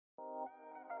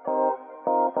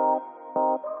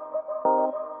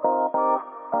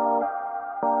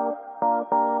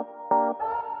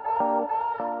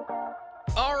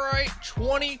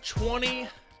2020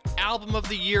 Album of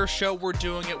the Year show. We're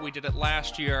doing it. We did it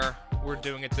last year. We're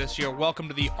doing it this year. Welcome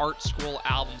to the Art School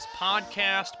Albums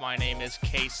podcast. My name is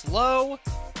Case Lowe.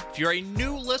 If you're a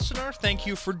new listener, thank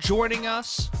you for joining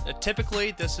us.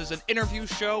 Typically, this is an interview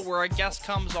show where a guest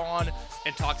comes on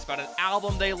and talks about an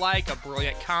album they like, a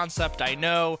brilliant concept, I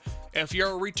know. If you're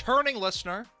a returning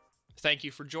listener, thank you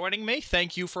for joining me.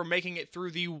 Thank you for making it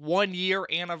through the 1-year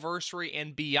anniversary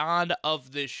and beyond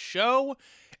of this show.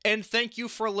 And thank you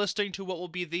for listening to what will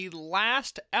be the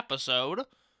last episode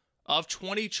of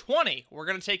 2020. We're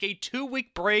going to take a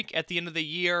 2-week break at the end of the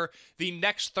year. The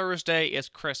next Thursday is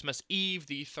Christmas Eve.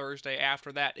 The Thursday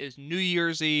after that is New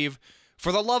Year's Eve.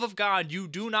 For the love of God, you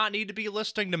do not need to be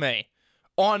listening to me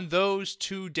on those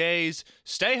 2 days.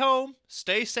 Stay home,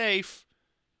 stay safe,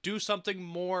 do something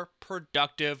more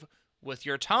productive with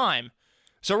your time.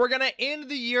 So we're going to end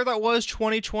the year that was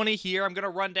 2020 here. I'm going to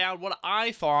run down what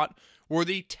I thought were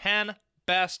the 10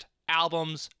 best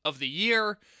albums of the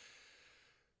year.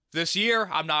 This year,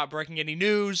 I'm not breaking any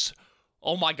news.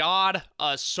 Oh my God,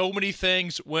 so many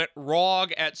things went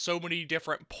wrong at so many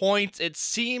different points. It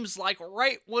seems like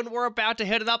right when we're about to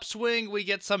hit an upswing, we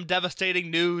get some devastating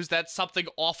news that something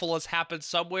awful has happened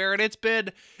somewhere, and it's been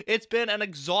an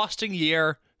exhausting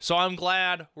year. So I'm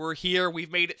glad we're here.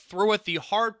 We've made it through it. The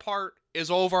hard part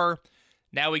is over.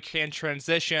 Now we can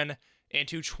transition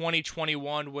into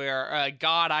 2021 where,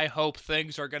 God, I hope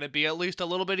things are going to be at least a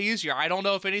little bit easier. I don't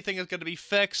know if anything is going to be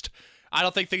fixed. I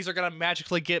don't think things are going to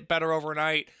magically get better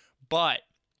overnight, but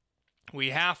we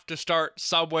have to start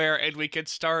somewhere, and we can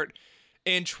start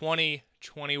in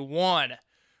 2021.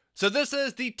 So this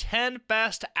is the 10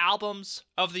 best albums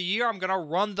of the year. I'm going to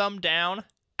run them down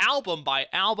album by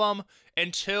album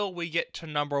until we get to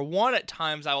number 1. At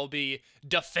times I will be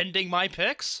defending my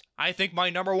picks. I think my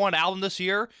number 1 album this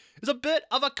year is a bit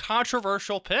of a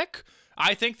controversial pick.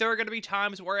 I think there are going to be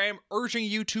times where I am urging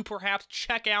you to perhaps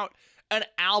check out an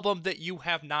album that you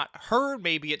have not heard.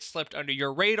 Maybe it slipped under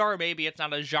your radar. Maybe it's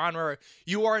not a genre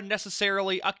you are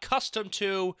necessarily accustomed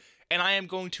to, and I am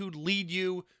going to lead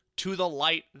you to the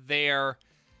light there.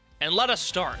 And let us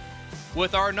start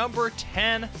with our number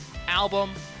 10 album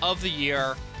of the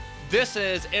year. This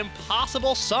is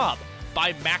Impossible Sub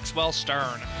by Maxwell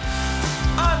Stern.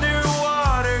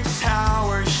 Underwater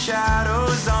tower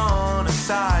shadows on a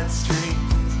side street.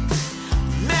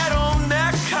 Metal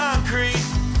neck concrete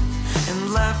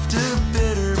and left a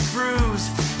bitter bruise.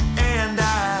 And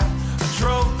I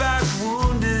drove back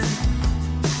wounded,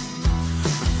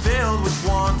 filled with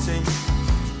wanting to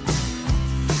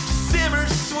simmer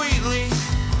sweetly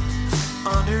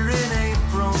under an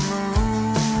April moon.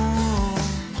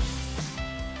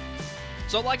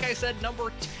 So like I said,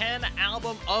 number 10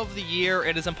 album of the year,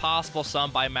 it is Impossible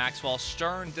Sub by Maxwell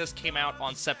Stern. This came out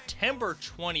on September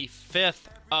 25th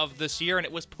of this year, and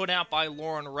it was put out by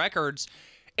Lauren Records.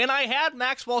 And I had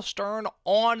Maxwell Stern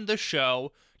on the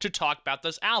show to talk about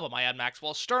this album. I had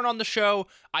Maxwell Stern on the show.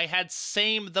 I had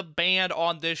Same the band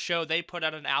on this show. They put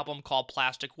out an album called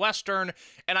Plastic Western.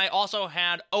 And I also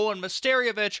had Owen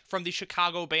Misterievich from the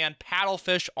Chicago band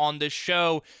Paddlefish on this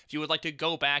show. If you would like to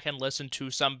go back and listen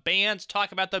to some bands,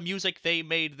 talk about the music they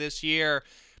made this year.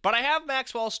 But I have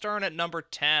Maxwell Stern at number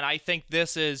 10. I think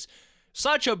this is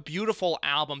such a beautiful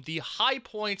album. The high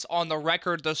points on the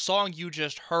record, the song you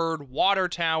just heard, Water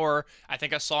Tower, I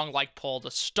think a song like Pull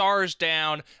the Stars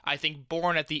Down, I think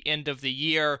Born at the End of the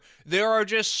Year. There are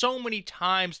just so many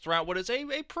times throughout what is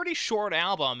a pretty short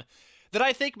album that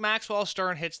I think Maxwell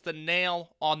Stern hits the nail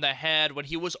on the head. When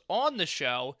he was on the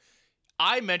show,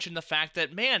 I mentioned the fact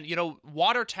that, man,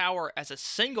 Water Tower as a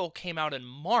single came out in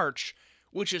March,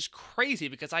 which is crazy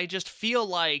because I just feel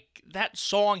like that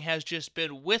song has just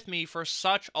been with me for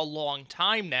such a long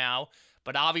time now.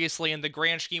 But obviously in the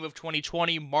grand scheme of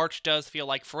 2020, March does feel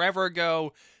like forever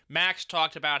ago. Max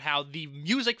talked about how the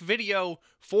music video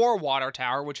for Water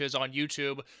Tower, which is on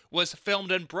YouTube, was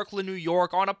filmed in Brooklyn, New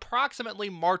York on approximately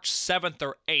March 7th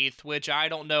or 8th, which I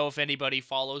don't know if anybody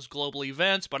follows global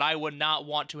events, but I would not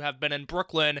want to have been in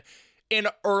Brooklyn in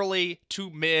early to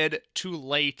mid to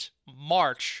late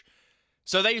March.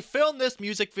 So they filmed this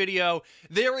music video.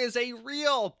 There is a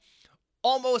real,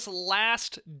 almost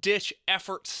last-ditch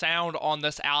effort sound on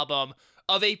this album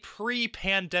of a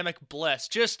pre-pandemic bliss.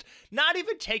 Just not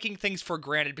even taking things for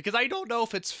granted, because I don't know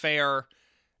if it's fair,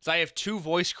 as I have 2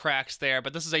 voice cracks there,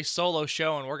 but this is a solo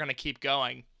show and we're going to keep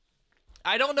going.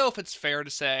 I don't know if it's fair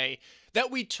to say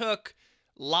that we took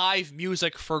live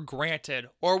music for granted,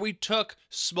 or we took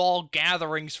small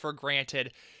gatherings for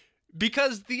granted.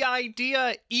 Because the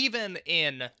idea, even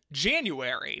in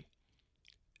January,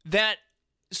 that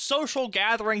social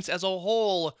gatherings as a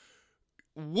whole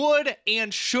would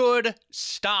and should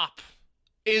stop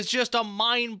is just a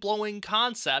mind-blowing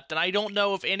concept, and I don't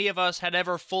know if any of us had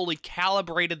ever fully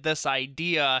calibrated this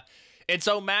idea. And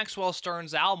so Maxwell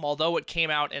Stern's album, although it came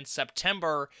out in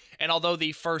September, and although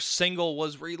the first single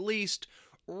was released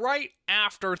right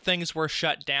after things were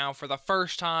shut down for the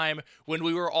first time, when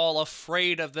we were all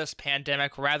afraid of this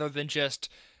pandemic rather than just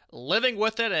living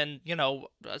with it, and, you know,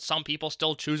 some people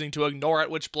still choosing to ignore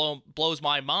it, which blows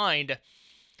my mind,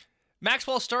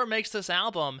 Maxwell Stern makes this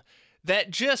album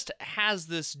that just has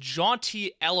this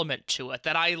jaunty element to it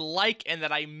that I like and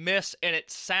that I miss, and it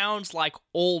sounds like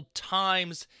old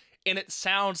times, and it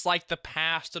sounds like the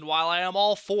past. And while I am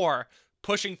all for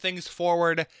pushing things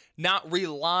forward, not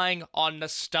relying on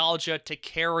nostalgia to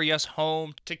carry us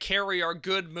home, to carry our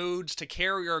good moods, to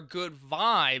carry our good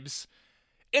vibes,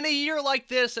 in a year like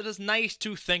this, it is nice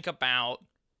to think about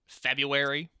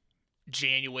February,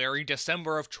 January,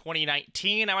 December of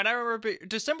 2019. I mean, I remember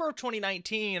December of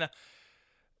 2019,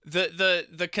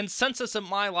 the consensus in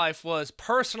my life was,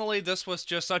 personally, this was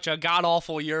just such a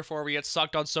god-awful year for me. It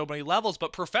sucked on so many levels,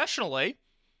 but professionally,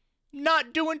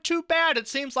 not doing too bad. It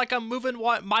seems like I'm moving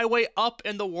my way up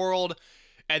in the world,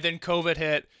 and then COVID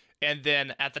hit, and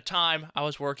then at the time, I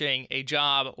was working a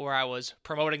job where I was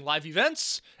promoting live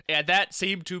events, and that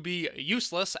seemed to be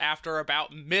useless after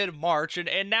about mid-March,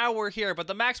 and now we're here. But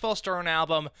the Maxwell Stern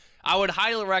album, I would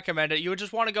highly recommend it. You would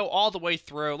just want to go all the way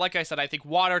through. Like I said, I think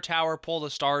Water Tower, Pull the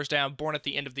Stars Down, Born at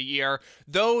the End of the Year,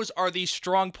 those are the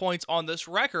strong points on this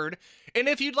record. And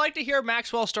if you'd like to hear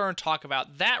Maxwell Stern talk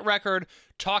about that record,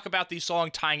 talk about the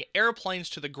song Tying Airplanes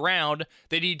to the Ground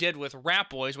that he did with Rap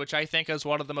Boys, which I think is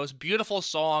one of the most beautiful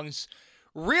songs,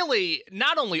 really,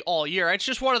 not only all year, it's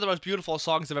just one of the most beautiful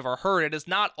songs I've ever heard. It is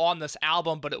not on this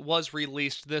album, but it was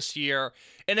released this year.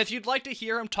 And if you'd like to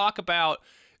hear him talk about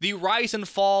the rise and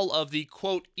fall of the,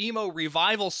 quote, emo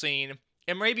revival scene,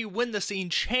 and maybe when the scene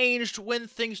changed, when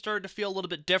things started to feel a little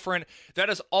bit different, that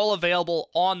is all available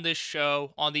on this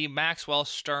show, on the Maxwell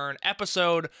Stern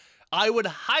episode. I would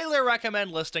highly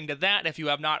recommend listening to that if you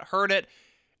have not heard it,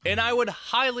 and I would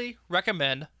highly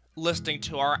recommend listening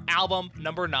to our album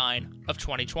number 9 of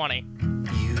 2020.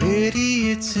 You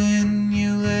idiots in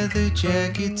your leather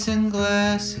jackets and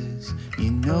glasses,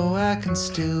 you know I can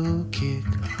still kick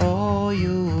all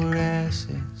your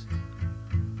asses.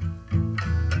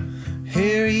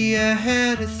 Harry, I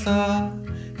had a thought,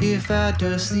 if I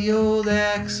dust the old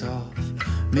axe off,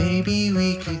 maybe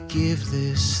we could give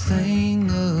this thing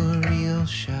a real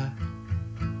shot.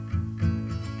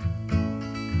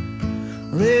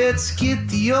 Let's get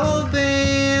the old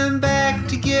band back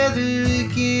together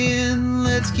again.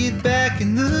 Let's get back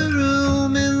in the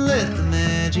room and let the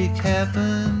magic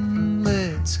happen.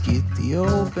 Let's get the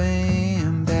old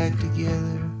band back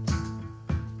together.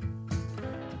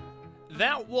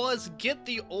 That was Get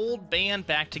the Old Band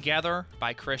Back Together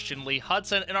by Christian Lee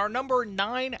Hutson. And our number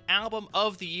 9 album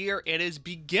of the year, it is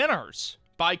Beginners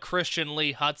by Christian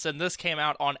Lee Hutson. This came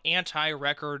out on Anti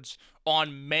Records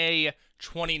on May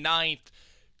 29th.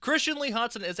 Christian Lee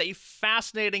Hutson is a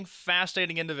fascinating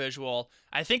individual.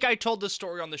 I think I told this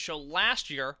story on the show last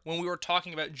year when we were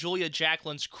talking about Julia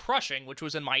Jacquelin's Crushing, which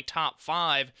was in my top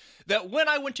 5, that when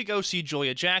I went to go see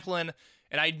Julia Jacqueline,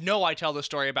 and I know I tell the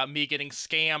story about me getting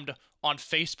scammed on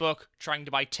Facebook trying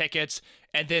to buy tickets,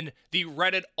 and then the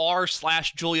Reddit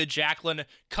r/Julia Jacqueline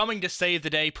coming to save the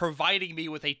day, providing me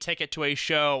with a ticket to a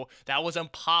show that was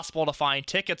impossible to find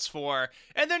tickets for,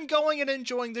 and then going and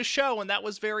enjoying the show, and that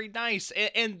was very nice.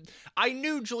 And I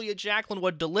knew Julia Jacqueline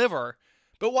would deliver,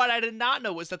 but what I did not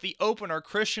know was that the opener,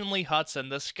 Christian Lee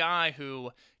Hutson, this guy who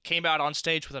came out on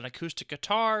stage with an acoustic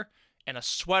guitar and a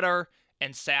sweater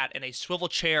and sat in a swivel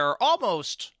chair,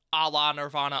 almost a la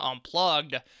Nirvana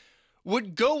Unplugged,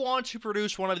 would go on to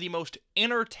produce one of the most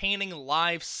entertaining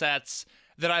live sets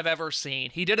that I've ever seen.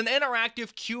 He did an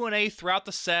interactive Q&A throughout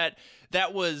the set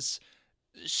that was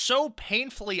so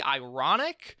painfully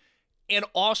ironic and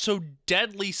also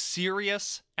deadly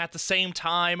serious at the same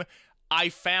time. I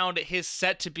found his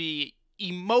set to be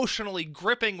emotionally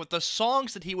gripping with the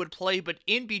songs that he would play, but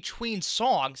in between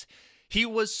songs, he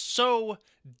was so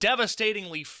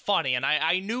devastatingly funny, and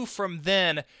I knew from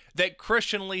then that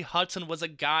Christian Lee Hutson was a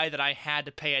guy that I had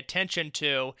to pay attention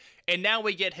to, and now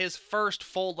we get his first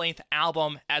full-length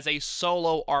album as a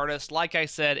solo artist. Like I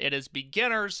said, it is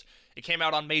Beginners. It came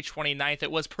out on May 29th.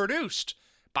 It was produced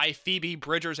by Phoebe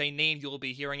Bridgers, a name you'll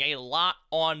be hearing a lot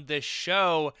on this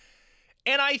show,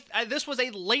 and this was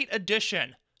a late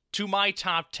addition to my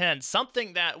top 10,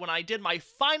 something that when I did my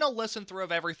final listen through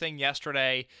of everything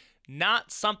yesterday,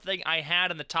 not something I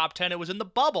had in the top 10. It was in the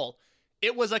bubble.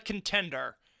 It was a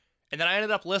contender. And then I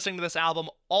ended up listening to this album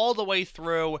all the way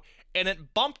through, and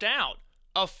it bumped out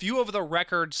a few of the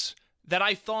records that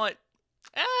I thought,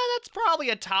 that's probably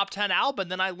a top 10 album.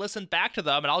 Then I listened back to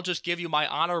them, and I'll just give you my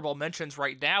honorable mentions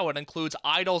right now. It includes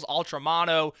Idles'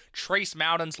 Ultramono, Trace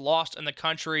Mountain's Lost in the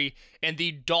Country, and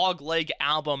the Dogleg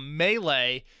album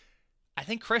Melee. I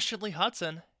think Christian Lee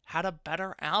Hutson had a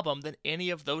better album than any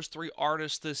of those three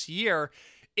artists this year.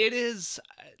 It is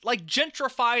like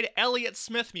gentrified Elliott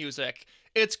Smith music.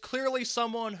 It's clearly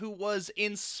someone who was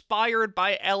inspired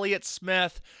by Elliott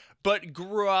Smith, but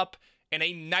grew up in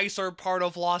a nicer part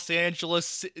of Los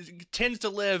Angeles, tends to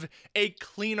live a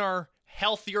cleaner,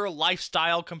 healthier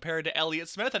lifestyle compared to Elliott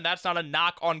Smith, and that's not a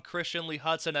knock on Christian Lee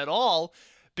Hutson at all,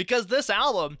 because this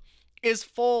album is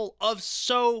full of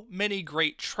so many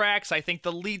great tracks. I think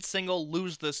the lead single,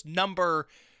 Lose This Number,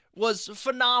 was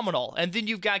phenomenal. And then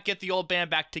you've got Get the Old Band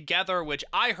Back Together, which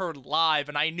I heard live,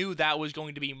 and I knew that was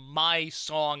going to be my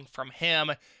song from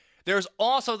him. There's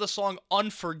also the song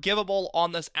Unforgivable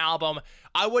on this album.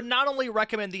 I would not only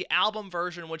recommend the album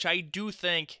version, which I do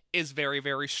think is very,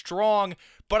 very strong,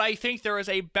 but I think there is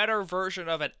a better version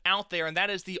of it out there, and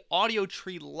that is the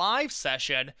Audiotree live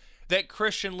session that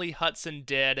Christian Lee Hutson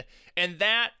did. And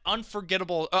that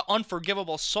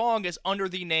Unforgivable song is under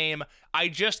the name I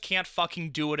Just Can't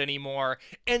Fucking Do It Anymore.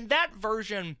 And that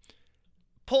version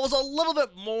pulls a little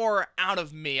bit more out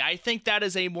of me. I think that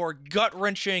is a more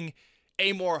gut-wrenching,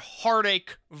 a more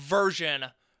heartache version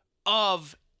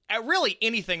of really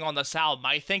anything on this album.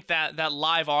 I think that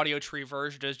live Audiotree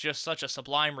version is just such a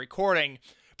sublime recording.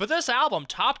 But this album,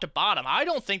 top to bottom, I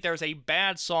don't think there's a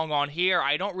bad song on here.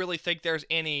 I don't really think there's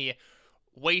any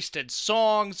wasted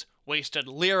songs, wasted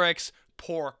lyrics,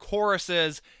 poor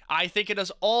choruses. I think it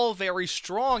is all very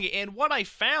strong. And what I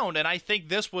found, and I think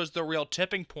this was the real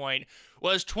tipping point,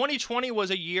 was 2020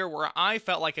 was a year where I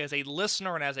felt like as a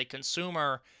listener and as a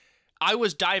consumer, I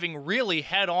was diving really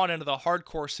head on into the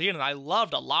hardcore scene, and I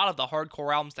loved a lot of the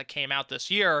hardcore albums that came out this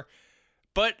year.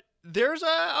 But there's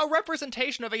a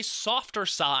representation of a softer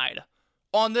side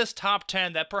on this top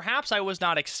 10 that perhaps I was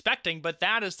not expecting, but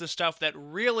that is the stuff that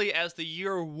really, as the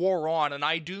year wore on, and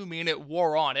I do mean it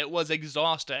wore on, it was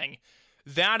exhausting,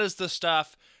 that is the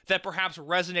stuff that perhaps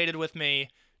resonated with me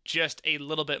just a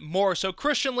little bit more. So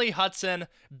Christian Lee Hutson,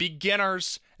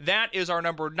 Beginners, that is our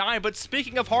number 9. But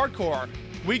speaking of hardcore,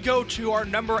 we go to our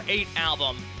number 8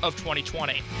 album of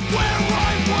 2020. Where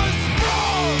I was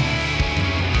from,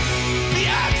 the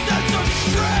accents are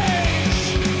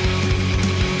strange,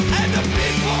 and the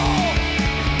people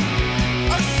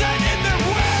are set in their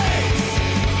ways.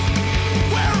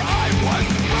 Where I was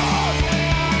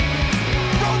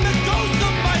from the ghosts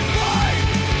of my life.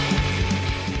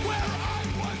 Where I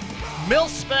was from.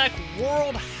 Mil-Spec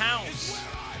World House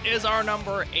is our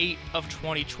number 8 of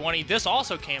 2020. This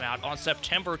also came out on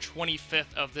September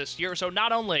 25th of this year, so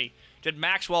not only did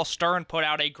Maxwell Stern put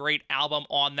out a great album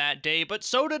on that day, but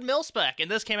so did Mil-Spec,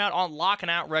 and this came out on Lockin'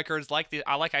 Out Records. Like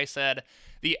I said,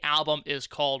 the album is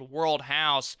called World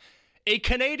House. A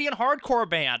Canadian hardcore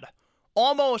band,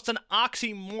 almost an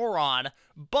oxymoron,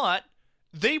 but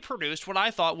they produced what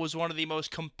I thought was one of the most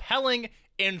compelling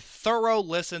and thorough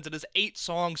listens. It is 8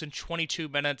 songs in 22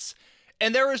 minutes,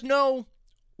 and there is no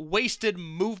wasted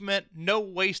movement, no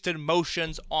wasted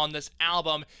motions on this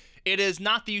album. It is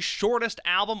not the shortest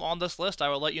album on this list. I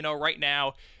will let you know right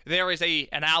now. There is an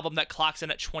album that clocks in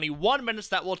at 21 minutes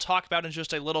that we'll talk about in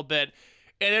just a little bit.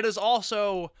 And it is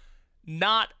also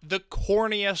not the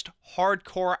corniest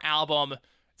hardcore album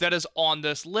that is on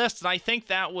this list. And I think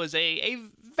that was a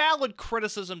valid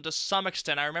criticism to some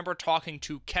extent. I remember talking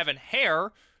to Kevin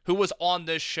Hare, who was on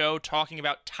this show talking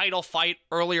about Title Fight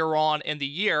earlier on in the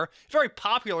year. Very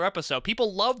popular episode.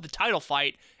 People loved the Title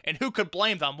Fight, and who could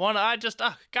blame them?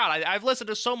 I've listened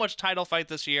to so much Title Fight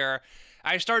this year.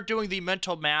 I start doing the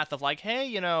mental math of like,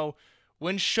 hey,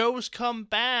 when shows come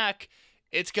back,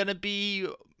 it's going to be,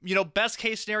 best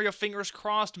case scenario, fingers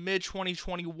crossed,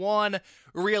 mid-2021,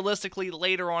 realistically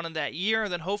later on in that year,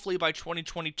 and then hopefully by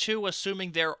 2022,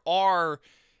 assuming there are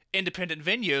independent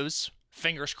venues,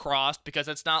 fingers crossed, because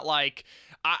it's not like,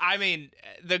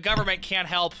 the government can't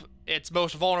help its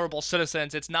most vulnerable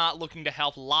citizens. It's not looking to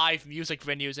help live music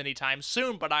venues anytime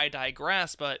soon, but I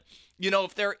digress. But,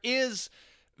 if there is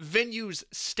venues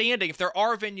standing, if there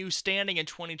are venues standing in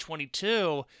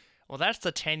 2022, well, that's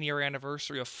the 10-year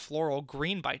anniversary of Floral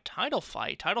Green by Title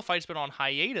Fight. Title Fight's been on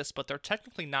hiatus, but they're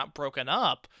technically not broken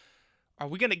up. Are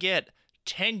we going to get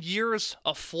 10 years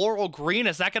of Floral Green?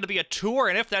 Is that going to be a tour?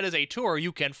 And if that is a tour,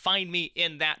 you can find me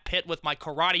in that pit with my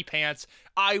karate pants.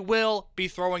 I will be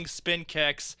throwing spin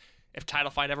kicks if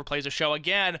Title Fight ever plays a show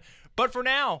again. But for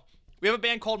now, we have a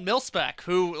band called Mil-Spec,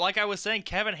 who, like I was saying,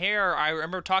 Kevin Hare, I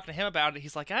remember talking to him about it.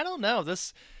 He's like, I don't know,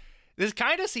 this this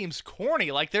kind of seems corny.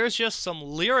 Like, there's just some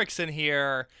lyrics in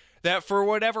here that for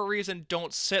whatever reason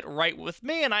don't sit right with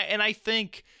me, and I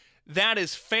think that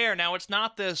is fair. Now, it's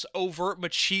not this overt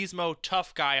machismo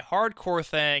tough guy hardcore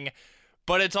thing,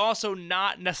 but it's also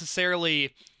not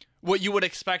necessarily what you would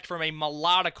expect from a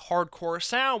melodic hardcore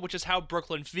sound, which is how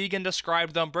Brooklyn Vegan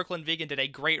described them. Brooklyn Vegan did a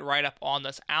great write-up on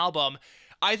this album.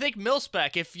 I think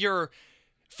Mil-Spec, if you're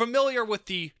familiar with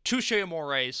the Touche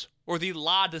Amores or the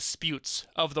La Disputes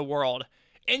of the world,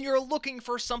 and you're looking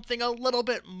for something a little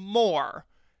bit more,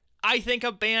 I think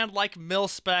a band like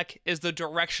Mil-Spec is the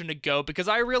direction to go, because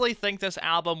I really think this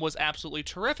album was absolutely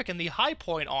terrific, and the high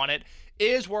point on it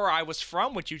is Where I Was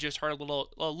From, which you just heard a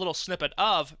little snippet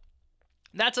of.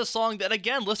 That's a song that,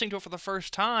 again, listening to it for the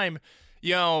first time,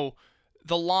 the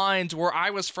lines, where I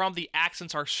was from, the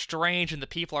accents are strange and the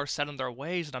people are set in their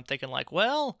ways, and I'm thinking like,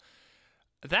 well,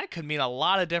 that could mean a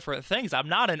lot of different things. I'm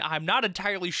not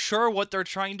entirely sure what they're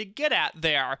trying to get at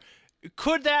there.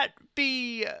 Could that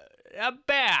be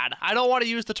bad? I don't want to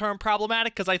use the term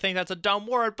problematic because I think that's a dumb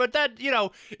word, but that,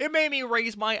 it made me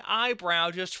raise my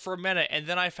eyebrow just for a minute, and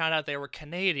then I found out they were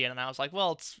Canadian, and I was like,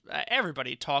 well, it's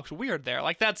everybody talks weird there.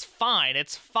 Like, that's fine.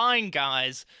 It's fine,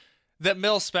 guys, that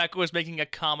Mil-Spec was making a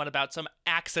comment about some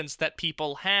accents that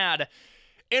people had.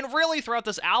 And really, throughout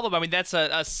this album, I mean, that's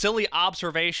a silly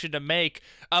observation to make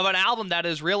of an album that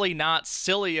is really not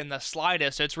silly in the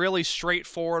slightest. It's really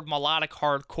straightforward, melodic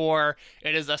hardcore.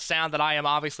 It is a sound that I am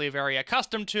obviously very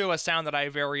accustomed to, a sound that I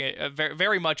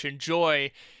very much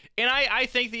enjoy. And I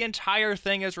think the entire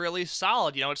thing is really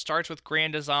solid. It starts with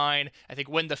Grand Design. I think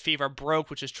When the Fever Broke,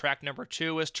 which is track number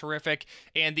 2, is terrific.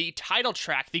 And the title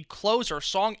track, the closer,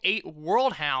 Song 8,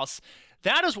 World House,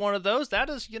 that is one of those.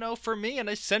 That is, for me, an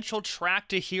essential track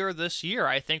to hear this year.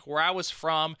 I think Where I Was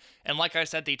From, and like I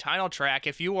said, the title track,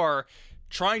 if you are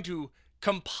trying to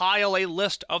compile a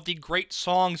list of the great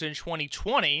songs in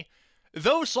 2020,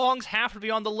 those songs have to be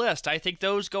on the list. I think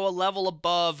those go a level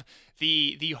above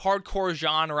the hardcore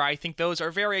genre. I think those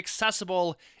are very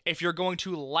accessible if you're going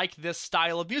to like this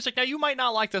style of music. Now, you might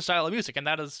not like this style of music, and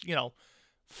that is,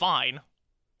 fine.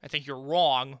 I think you're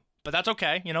wrong. But that's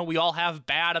okay. We all have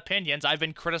bad opinions. I've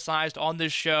been criticized on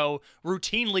this show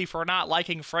routinely for not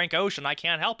liking Frank Ocean. I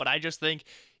can't help it. I just think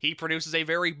he produces a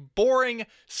very boring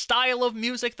style of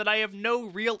music that I have no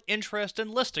real interest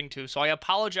in listening to. So I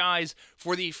apologize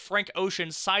for the Frank Ocean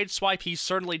sideswipe. He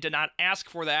certainly did not ask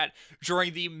for that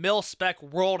during the Mil-Spec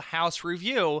World House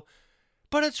review.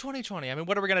 But it's 2020. I mean,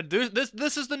 what are we going to do?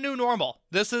 This is the new normal.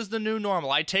 This is the new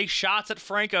normal. I take shots at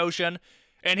Frank Ocean,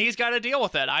 and he's got to deal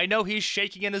with it. I know he's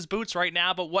shaking in his boots right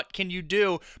now, but what can you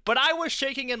do? But I was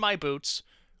shaking in my boots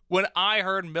when I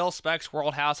heard Mil-Spec's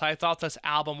World House. I thought this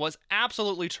album was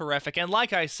absolutely terrific. And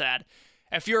like I said,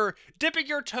 if you're dipping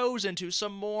your toes into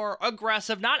some more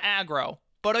aggressive, not aggro,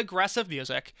 but aggressive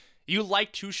music, you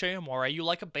like Touche Amore, you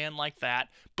like a band like that,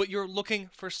 but you're looking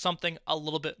for something a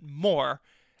little bit more,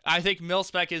 I think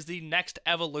Mil-Spec is the next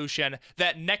evolution,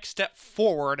 that next step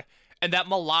forward, and that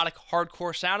melodic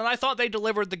hardcore sound, and I thought they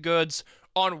delivered the goods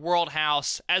on World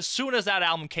House. As soon as that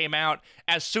album came out,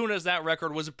 as soon as that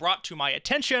record was brought to my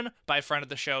attention by a friend of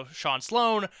the show, Sean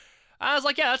Sloan, I was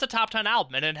like, yeah, that's a top 10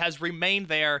 album, and it has remained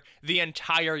there the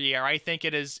entire year. I think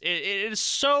it is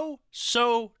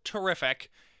so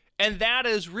terrific, and that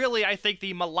is really, I think,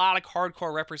 the melodic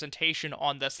hardcore representation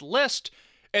on this list.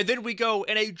 And then we go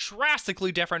in a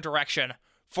drastically different direction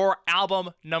for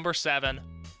album number 7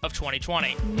 of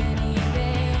 2020.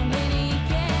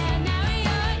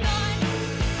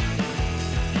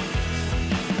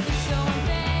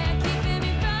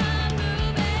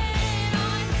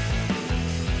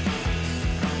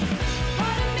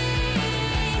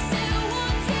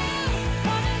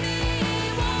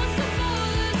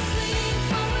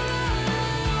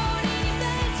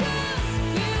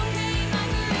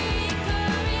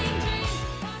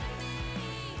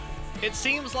 It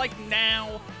seems like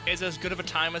now is as good of a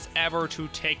time as ever to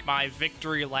take my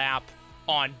victory lap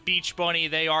on Beach Bunny.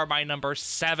 They are my number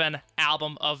 7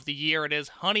 album of the year. It is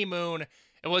Honeymoon.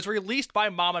 It was released by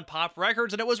Mom and Pop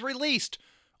Records, and it was released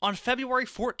on February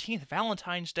 14th,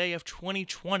 Valentine's Day of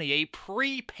 2020, a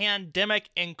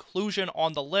pre-pandemic inclusion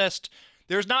on the list.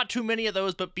 There's not too many of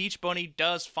those, but Beach Bunny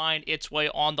does find its way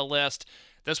on the list.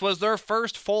 This was their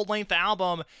first full-length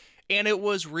album, and it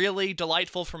was really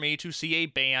delightful for me to see a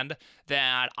band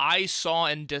that I saw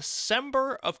in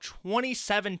December of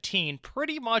 2017,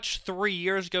 pretty much 3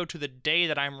 years ago to the day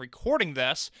that I'm recording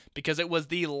this, because it was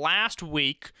the last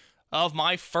week of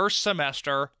my first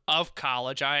semester of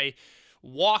college. I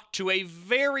walked to a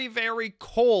very, very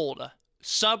cold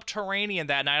Subterranean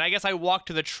that night. I guess I walked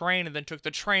to the train and then took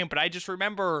the train, but I just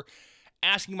remember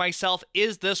asking myself,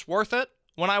 is this worth it?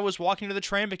 When I was walking to the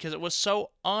train, because it was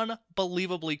so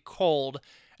unbelievably cold.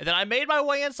 And then I made my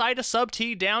way inside to Sub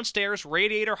T downstairs.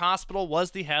 Radiator Hospital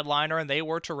was the headliner, and they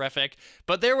were terrific.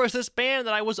 But there was this band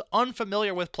that I was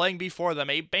unfamiliar with playing before them,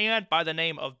 a band by the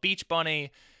name of Beach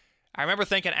Bunny. I remember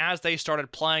thinking as they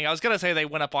started playing, I was going to say they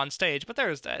went up on stage, but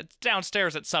there's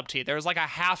downstairs at Sub T, there's like a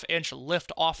half-inch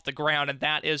lift off the ground, and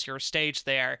that is your stage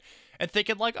there. And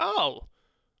thinking like, oh,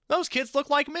 those kids look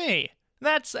like me.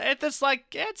 It's like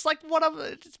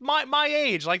it's my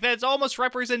age. Like, that's almost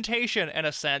representation in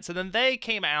a sense. And then they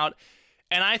came out,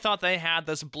 and I thought they had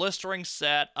this blistering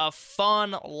set of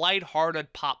fun,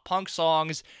 lighthearted pop punk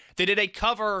songs. They did a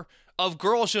cover of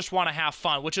Girls Just Want to Have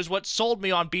Fun, which is what sold me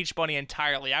on Beach Bunny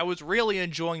entirely. I was really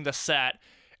enjoying the set.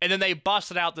 And then they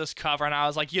busted out this cover, and I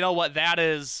was like, you know what? That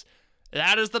is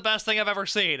the best thing I've ever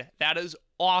seen. That is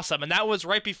awesome. And that was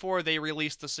right before they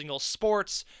released the single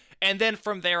Sports. And then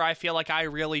from there, I feel like I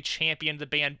really championed the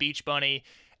band Beach Bunny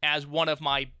as one of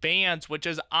my bands, which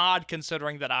is odd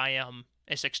considering that I am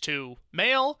a 6'2"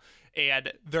 male,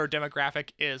 and their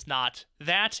demographic is not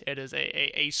that. It is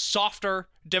a softer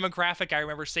demographic. I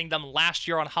remember seeing them last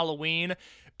year on Halloween,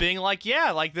 being like,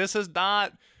 yeah, like, this is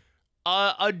not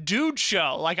a dude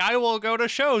show. Like, I will go to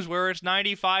shows where it's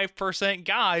 95%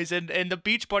 guys, and the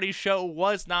Beach Bunny show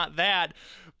was not that.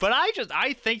 But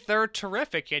I think they're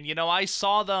terrific. And, I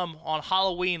saw them on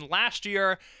Halloween last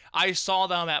year. I saw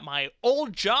them at my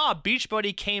old job. Beach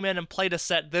Bunny came in and played a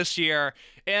set this year.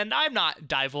 And I'm not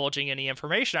divulging any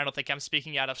information. I don't think I'm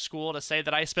speaking out of school to say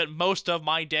that I spent most of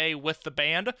my day with the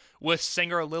band, with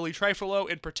singer Lily Trifolo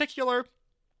in particular.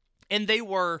 And they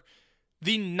were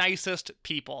the nicest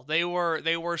people. They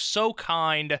were so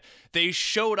kind. They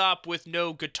showed up with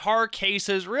no guitar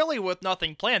cases, really with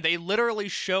nothing planned. They literally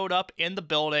showed up in the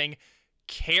building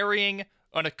carrying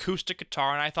an acoustic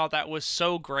guitar, and I thought that was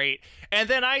so great. And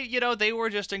then they were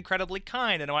just incredibly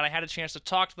kind, and when I had a chance to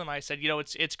talk to them, I said,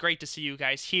 it's great to see you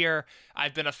guys here.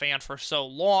 I've been a fan for so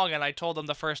long, and I told them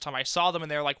the first time I saw them,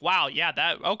 and they were like, wow, yeah,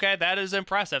 that is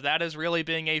impressive. That is really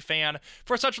being a fan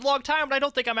for such a long time, and I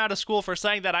don't think I'm out of school for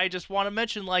saying that. I just want to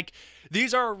mention, like,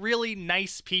 these are really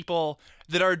nice people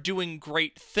that are doing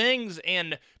great things.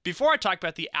 And before I talk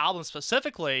about the album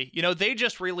specifically, they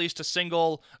just released a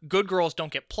single, Good Girls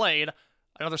Don't Get Played,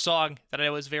 another song that it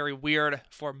was very weird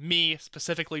for me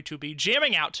specifically to be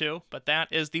jamming out to, but that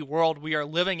is the world we are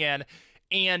living in.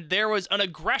 And there was an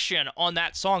aggression on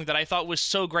that song that I thought was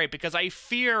so great, because I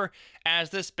fear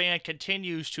as this band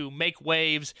continues to make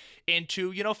waves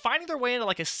into, finding their way into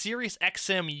like a Sirius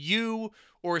XM U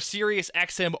or Sirius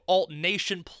XM Alt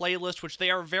Nation playlist, which they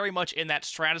are very much in that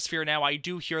stratosphere now. I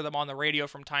do hear them on the radio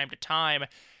from time to time,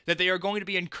 that they are going to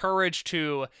be encouraged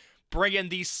to bring in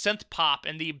the synth pop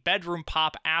and the bedroom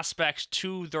pop aspects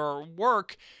to their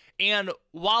work. And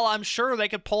while I'm sure they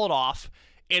could pull it off,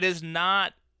 it is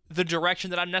not the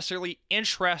direction that I'm necessarily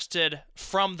interested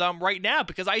from them right now,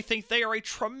 because I think they are a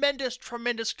tremendous,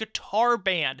 tremendous guitar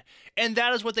band. And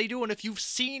that is what they do. And if you've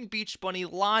seen Beach Bunny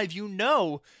live, you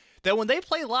know that when they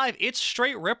play live, it's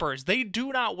straight rippers. They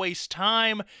do not waste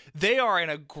time. They are an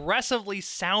aggressively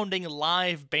sounding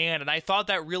live band, and I thought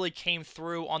that really came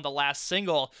through on the last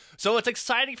single. So it's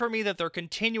exciting for me that they're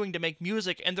continuing to make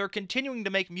music, and they're continuing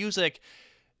to make music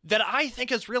that I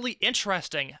think is really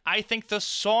interesting. I think the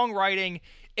songwriting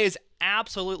is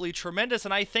absolutely tremendous,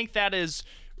 and I think that is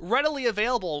readily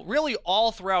available really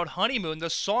all throughout Honeymoon. The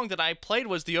song that I played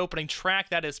was the opening track.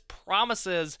 That is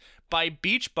Promises by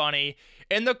Beach Bunny.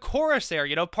 In the chorus there,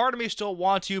 part of me still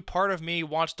wants you, part of me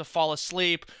wants to fall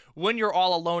asleep. When you're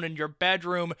all alone in your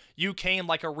bedroom, you came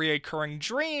like a reoccurring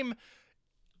dream.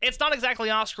 It's not exactly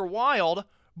Oscar Wilde,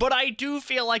 but I do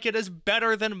feel like it is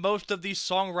better than most of the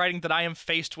songwriting that I am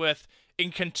faced with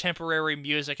in contemporary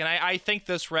music. And I think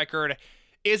this record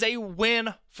is a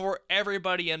win for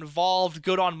everybody involved.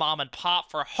 Good on Mom and Pop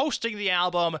for hosting the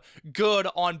album. Good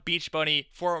on Beach Bunny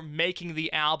for making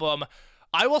the album.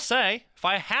 I will say, if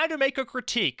I had to make a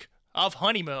critique of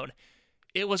Honeymoon,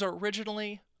 it was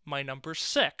originally my number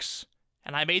 6.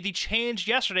 And I made the change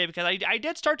yesterday because I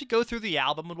did start to go through the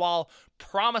album, and while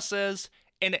Promises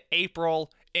and April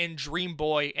and Dream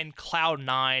Boy and Cloud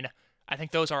 9, I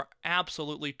think those are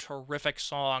absolutely terrific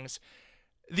songs.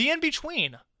 The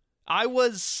In-Between, I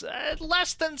was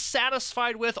less than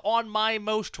satisfied with on my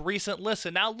most recent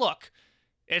listen. Now look,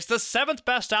 it's the 7th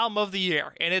best album of the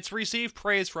year, and it's received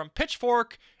praise from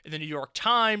Pitchfork, and the New York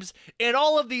Times, and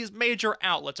all of these major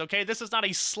outlets, okay? This is not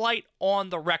a slight on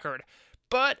the record.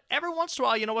 But every once in a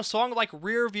while, a song like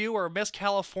Rear View or Miss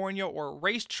California or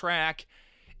Racetrack,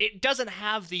 it doesn't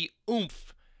have the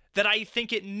oomph that I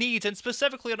think it needs. And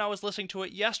specifically when I was listening to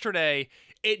it yesterday,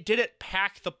 it didn't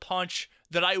pack the punch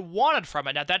that I wanted from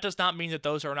it. Now, that does not mean that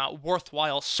those are not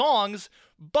worthwhile songs,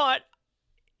 but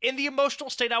in the emotional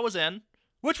state I was in,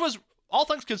 which was, all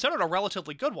things considered, a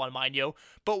relatively good one, mind you,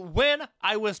 but when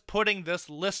I was putting this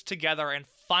list together and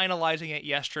finalizing it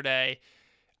yesterday,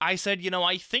 I said,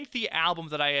 I think the album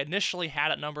that I initially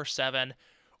had at number 7,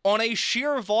 on a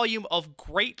sheer volume of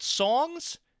great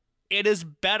songs, it is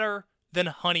better than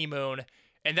Honeymoon.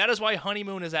 And that is why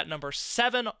Honeymoon is at number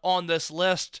 7 on this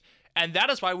list. And that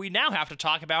is why we now have to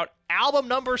talk about album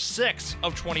number 6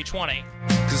 of 2020.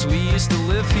 'Cause we used to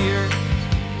live here,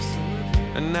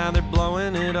 and now they're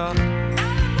blowing it up.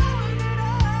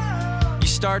 You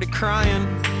started crying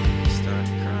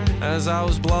as I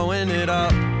was blowing it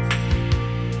up.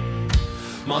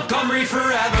 Montgomery forever,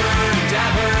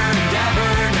 endeavor,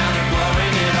 endeavor, now they're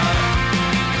blowing it up.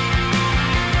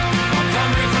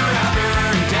 Montgomery forever,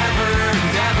 endeavor,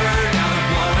 endeavor, now they're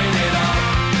blowing it up.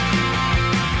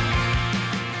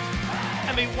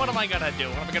 I mean, what am I gonna do?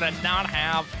 Am I gonna not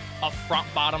have a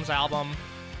Front Bottoms album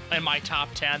in my top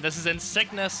 10? This is In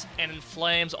Sickness and In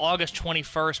Flames, August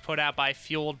 21st, put out by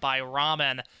Fueled by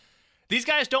Ramen. These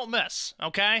guys don't miss,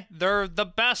 okay? They're the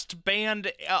best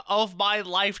band of my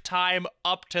lifetime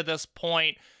up to this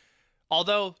point.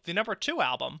 Although the number 2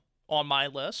 album on my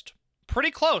list, pretty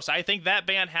close. I think that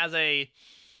band has a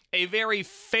very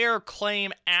fair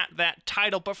claim at that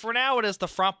title. But for now, it is the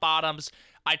Front Bottoms.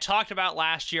 I talked about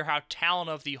last year how Talon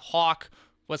of the Hawk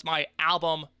was my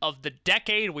album of the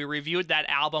decade. We reviewed that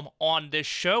album on this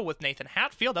show with Nathan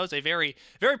Hatfield. That was a very,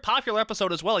 very popular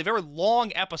episode as well. A very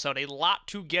long episode. A lot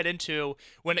to get into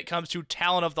when it comes to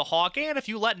Talon of the Hawk. And if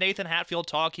you let Nathan Hatfield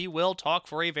talk, he will talk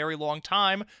for a very long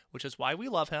time, which is why we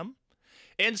love him.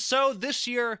 And so this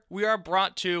year, we are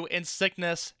brought to In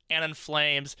Sickness and In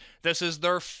Flames. This is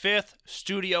their 5th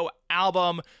studio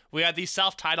album. We had the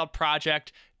self-titled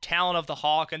project, Talon of the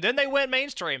Hawk, and then they went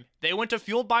mainstream. They went to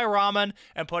Fueled by Ramen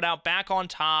and put out Back on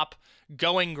Top,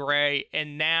 Going Gray,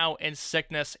 and now In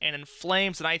Sickness and In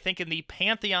Flames. And I think in the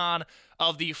pantheon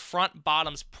of the Front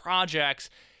Bottoms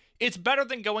projects, it's better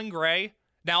than Going Gray.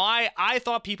 Now, I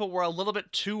thought people were a little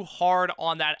bit too hard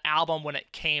on that album when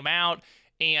it came out,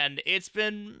 and it's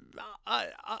been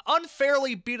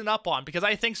unfairly beaten up on, because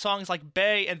I think songs like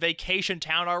Bay and Vacation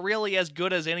Town are really as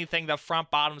good as anything the Front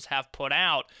Bottoms have put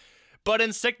out. But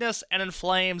In Sickness and In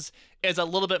Flames is a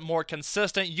little bit more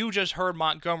consistent. You just heard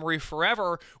Montgomery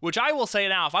Forever, which I will say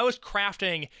now, if I was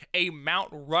crafting a Mount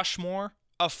Rushmore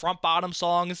of Front Bottom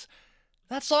songs,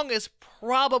 that song is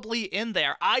probably in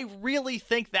there. I really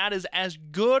think that is as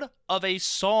good of a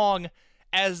song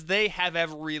as they have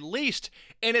ever released.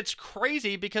 And it's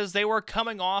crazy because they were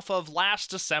coming off of last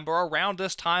December, around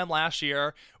this time last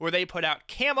year, where they put out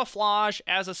Camouflage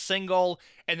as a single,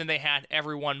 and then they had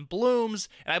Everyone Blooms,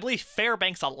 and I believe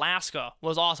Fairbanks, Alaska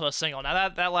was also a single. Now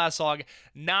that last song,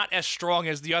 not as strong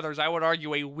as the others. I would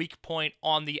argue a weak point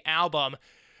on the album.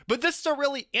 But this is a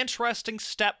really interesting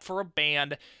step for a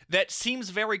band that seems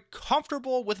very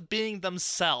comfortable with being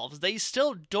themselves. They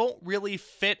still don't really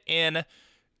fit in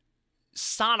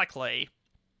sonically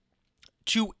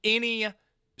to any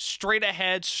straight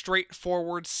ahead,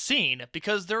 straightforward scene,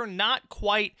 because they're not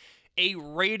quite a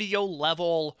radio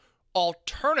level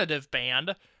alternative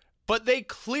band, but they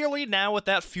clearly now, with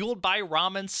that Fueled by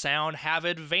Ramen sound, have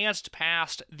advanced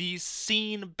past these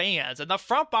scene bands, and the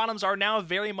Front Bottoms are now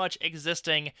very much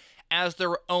existing as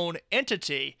their own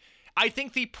entity. I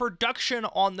think the production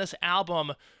on this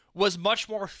album was much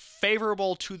more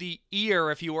favorable to the ear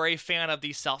if you were a fan of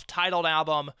the self-titled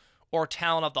album or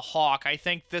Talon of the Hawk. I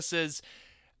think this is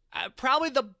probably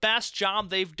the best job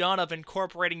they've done of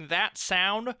incorporating that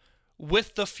sound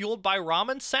with the Fueled by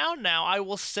Ramen sound. Now, I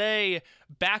will say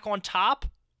Back on Top,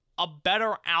 a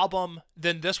better album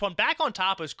than this one. Back on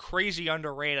Top is crazy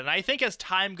underrated, and I think as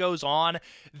time goes on,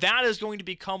 that is going to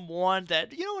become one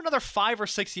that, another 5 or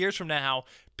 6 years from now,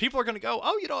 people are going to go,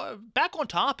 Back on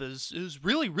Top is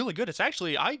really, really good. It's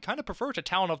actually, I kind of prefer to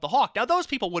Talon of the Hawk. Now, those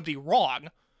people would be wrong.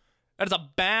 That is a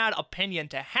bad opinion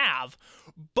to have,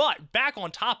 but Back on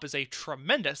Top is a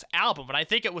tremendous album, and I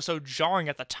think it was so jarring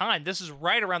at the time. This is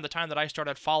right around the time that I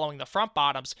started following the Front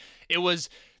Bottoms. It was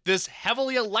this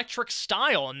heavily electric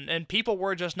style, and people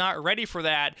were just not ready for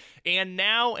that. And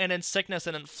now, and In Sickness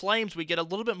and In Flames, we get a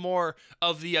little bit more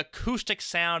of the acoustic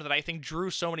sound that I think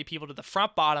drew so many people to the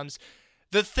Front Bottoms.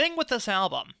 The thing with this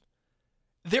album,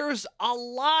 there's a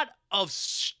lot of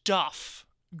stuff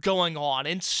going on,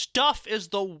 and stuff is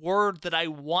the word that I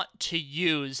want to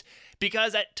use,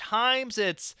 because at times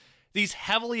it's these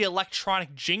heavily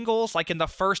electronic jingles, like in the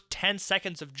first 10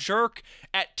 seconds of Jerk.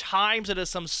 At times, it is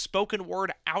some spoken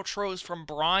word outros from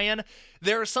Brian.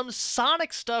 There's some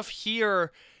sonic stuff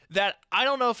here that I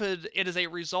don't know if it is a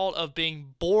result of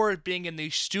being bored, being in the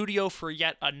studio for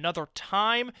yet another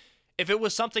time. If it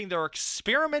was something they're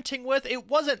experimenting with, it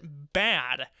wasn't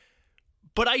bad.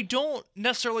 But I don't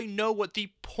necessarily know what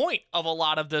the point of a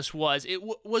lot of this was. It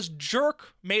was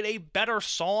Jerk made a better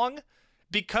song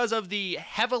because of the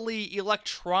heavily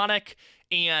electronic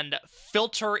and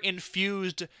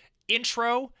filter-infused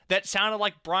intro that sounded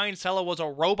like Brian Setzer was a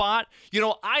robot.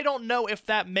 I don't know if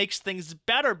that makes things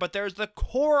better, but there's the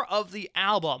core of the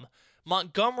album,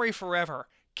 Montgomery Forever,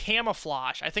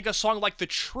 Camouflage. I think a song like The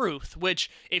Truth,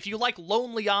 which, if you like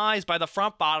Lonely Eyes by the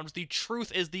Front Bottoms, The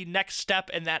Truth is the next step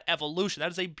in that evolution.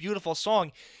 That is a beautiful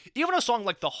song. Even a song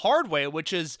like The Hard Way,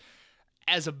 which is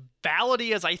as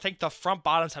ballady as I think the Front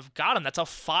Bottoms have gotten. That's a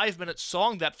 5-minute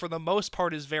song that for the most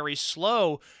part is very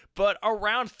slow, but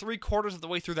around 3/4 of the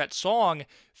way through that song,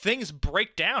 things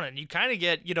break down and you kind of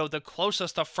get, the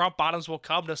closest the Front Bottoms will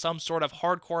come to some sort of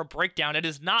hardcore breakdown. It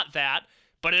is not that,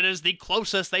 but it is the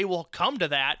closest they will come to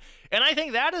that, and I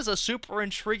think that is a super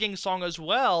intriguing song as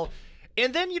well.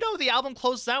 And then, the album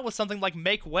closes out with something like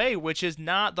Make Way, which is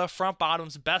not the Front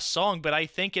Bottoms' best song, but I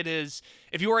think it is,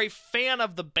 if you are a fan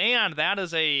of the band, that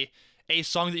is a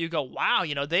song that you go, wow,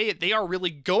 they are really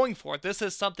going for it. This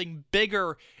is something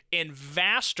bigger and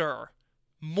vaster,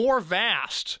 more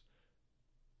vast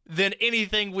than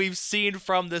anything we've seen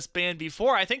from this band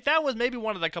before. I think that was maybe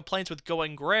one of the complaints with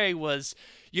Going Gray was,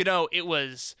 it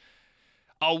was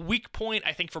a weak point,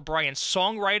 I think, for Brian's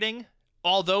songwriting.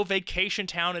 Although Vacation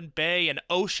Town and Bay and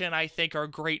Ocean, I think, are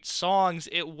great songs,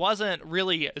 it wasn't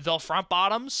really the Front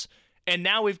Bottoms. And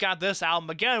now we've got this album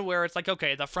again where it's like,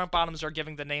 okay, the Front Bottoms are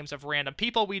giving the names of random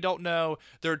people we don't know.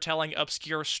 They're telling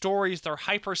obscure stories. They're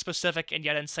hyper-specific and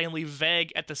yet insanely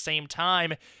vague at the same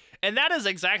time. And that is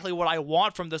exactly what I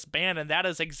want from this band, and that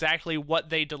is exactly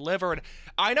what they delivered.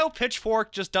 I know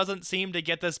Pitchfork just doesn't seem to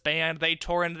get this band. They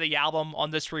tore into the album on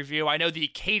this review. I know the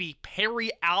Katy Perry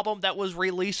album that was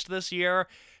released this year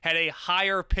had a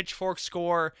higher Pitchfork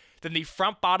score than the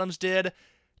Front Bottoms did.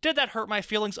 Did that hurt my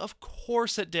feelings? Of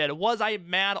course it did. Was I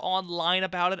mad online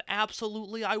about it?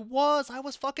 Absolutely I was. I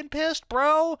was fucking pissed,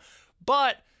 bro.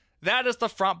 But that is the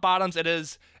Front Bottoms. It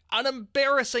is an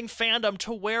embarrassing fandom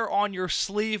to wear on your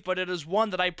sleeve, but it is one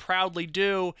that I proudly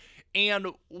do. And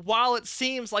while it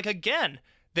seems like, again,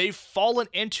 they've fallen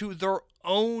into their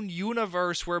own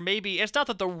universe where maybe it's not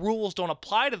that the rules don't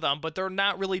apply to them, but they're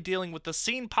not really dealing with the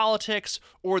scene politics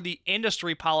or the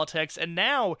industry politics. And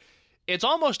now it's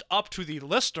almost up to the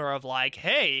listener of like,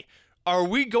 hey, are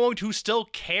we going to still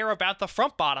care about the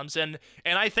Front Bottoms? And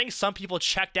I think some people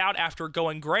checked out after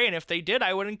Going Gray, and if they did,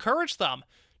 I would encourage them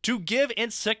to give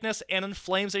In Sickness and In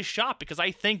Flames a shot, because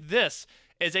I think this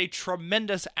is a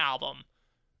tremendous album.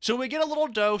 So we get a little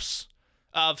dose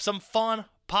of some fun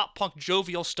pop-punk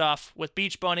jovial stuff with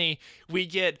Beach Bunny. We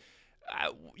get,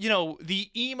 the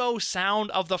emo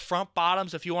sound of the Front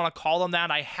Bottoms, if you want to call them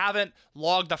that. I haven't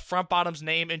logged the Front Bottoms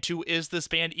name into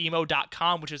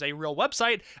isthisbandemo.com, which is a real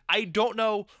website. I don't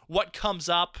know what comes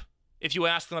up if you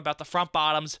ask them about the Front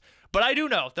Bottoms, but I do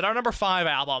know that our number 5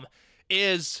 album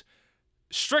is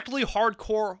strictly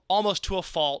hardcore, almost to a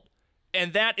fault,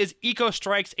 and that is Eco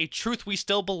Strike's A Truth We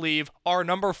Still Believe, our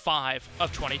number 5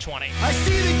 of 2020. I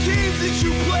see the games that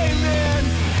you play, man,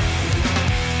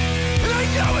 and I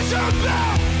know what you're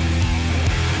about.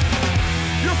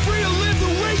 You're free to live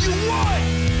the way you want,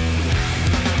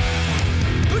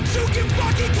 but you can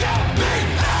fucking tell me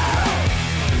now.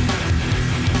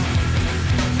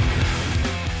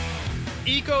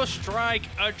 Eco Strike,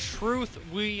 A Truth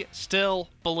We Still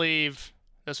Believe.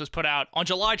 This was put out on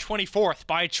July 24th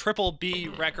by Triple B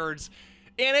Records,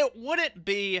 and it wouldn't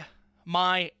be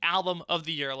my album of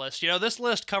the year list. This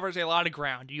list covers a lot of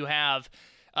ground. You have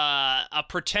a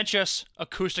pretentious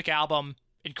acoustic album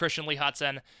in Christian Lee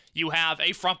Hutson. You have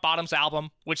a Front Bottoms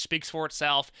album, which speaks for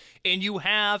itself, and you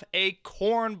have a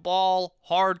cornball,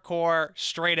 hardcore,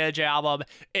 straight edge album,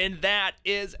 and that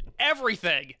is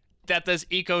everything that this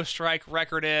Eco Strike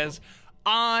record is.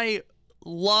 I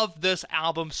love this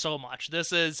album so much.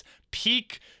 This is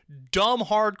peak dumb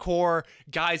hardcore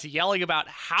guys yelling about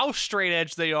how straight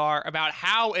edge they are, about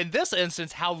how, in this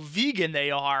instance, how vegan they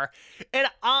are, and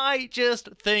I just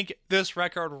think this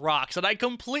record rocks, and I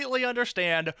completely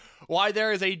understand why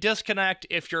there is a disconnect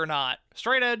if you're not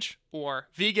straight edge or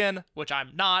vegan, which I'm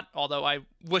not, although I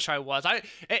wish I was.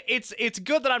 It's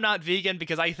good that I'm not vegan,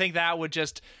 because I think that would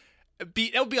just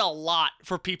it would be a lot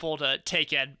for people to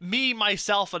take in. Me,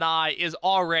 myself, and I is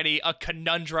already a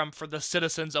conundrum for the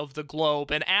citizens of the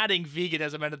globe, and adding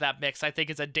veganism into that mix, I think,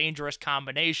 is a dangerous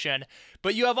combination.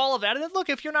 But you have all of that, and look,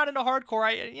 if you're not into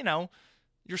hardcore,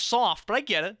 you're soft, but I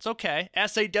get it. It's okay.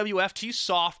 SAWFT,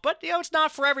 soft, but, it's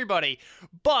not for everybody.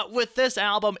 But with this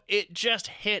album, it just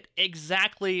hit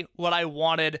exactly what I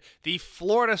wanted. The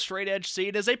Florida straight edge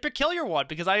scene is a peculiar one,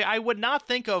 because I would not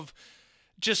think of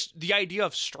just the idea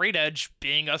of straight edge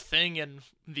being a thing in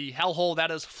the hellhole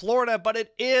that is Florida, but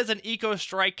it is, and Eco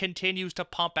Strike continues to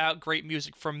pump out great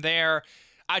music from there.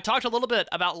 I talked a little bit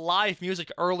about live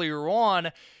music earlier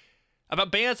on,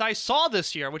 about bands I saw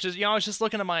this year, which is, I was just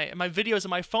looking at my videos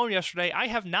on my phone yesterday. I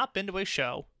have not been to a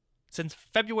show since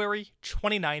February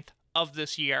 29th of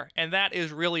this year, and that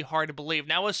is really hard to believe.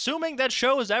 Now, assuming that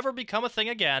shows ever become a thing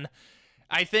again,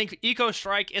 I think Eco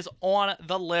Strike is on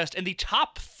the list in the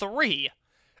top 3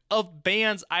 of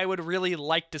bands I would really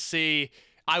like to see.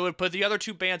 I would put the other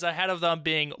 2 bands ahead of them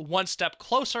being One Step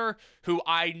Closer, who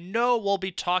I know we'll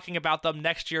be talking about them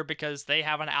next year because they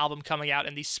have an album coming out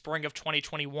in the spring of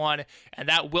 2021, and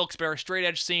that Wilkes-Barre straight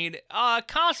edge scene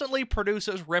constantly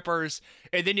produces rippers.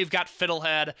 And then you've got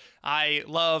Fiddlehead. I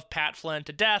love Pat Flynn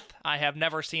to death. I have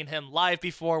never seen him live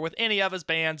before with any of his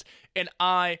bands, and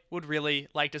I would really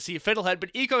like to see Fiddlehead, but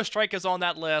Eco Strike is on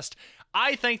that list.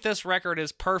 I think this record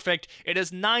is perfect. It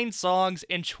is 9 songs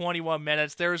in 21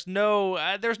 minutes. There's no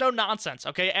nonsense,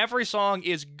 okay? Every song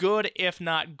is good, if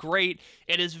not great.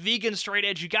 It is vegan straight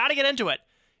edge. You gotta get into it.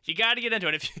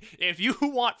 If you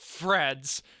want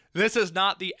Freds, this is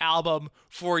not the album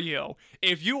for you.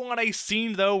 If you want a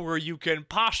scene, though, where you can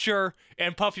posture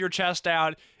and puff your chest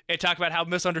out and talk about how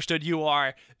misunderstood you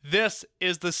are, this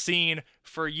is the scene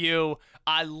for you.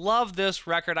 I love this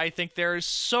record. I think there is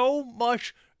so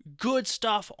much good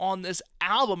stuff on this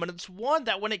album, and it's one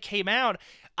that when it came out,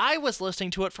 I was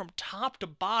listening to it from top to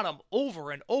bottom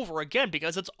over and over again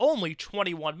because it's only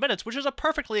 21 minutes, which is a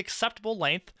perfectly acceptable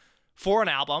length for an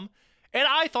album. And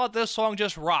I thought this song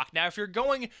just rocked. Now, if you're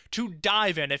going to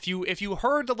dive in, if you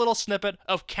heard the little snippet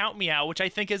of Count Me Out, which I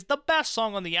think is the best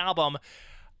song on the album,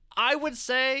 I would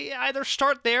say either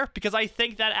start there, because I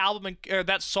think that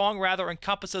that song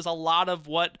encompasses a lot of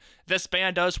what this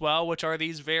band does well, which are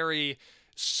these very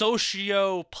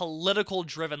socio-political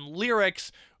driven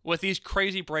lyrics with these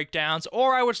crazy breakdowns.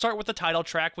 Or I would start with the title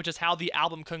track, which is how the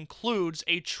album concludes,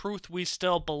 A Truth We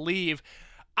Still Believe.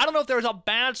 I don't know if there's a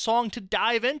bad song to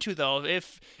dive into, though.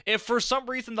 If for some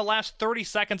reason the last 30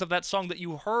 seconds of that song that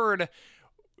you heard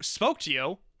spoke to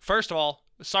you, first of all,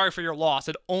 sorry for your loss.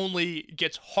 It only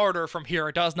gets harder from here.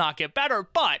 It does not get better,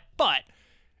 but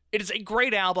it is a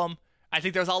great album. I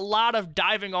think there's a lot of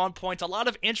diving on points, a lot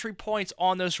of entry points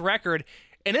on this record,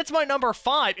 and it's my number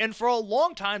 5, and for a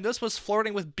long time, this was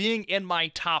flirting with being in my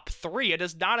top 3. It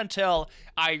is not until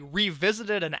I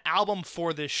revisited an album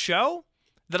for this show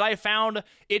that I found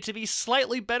it to be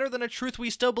slightly better than A Truth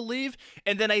We Still Believe,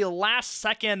 and then a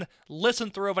last-second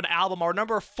listen-through of an album, our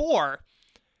number 4,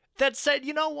 that said,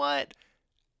 you know what?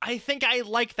 I think I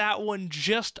like that one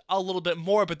just a little bit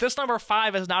more, but this number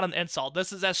 5 is not an insult.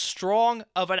 This is as strong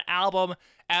of an album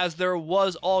as there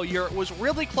was all year. It was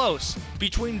really close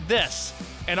between this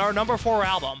and our number 4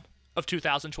 album of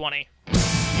 2020.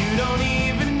 You don't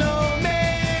even know me.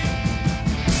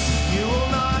 You will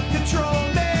not control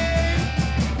me.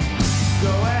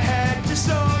 Go ahead,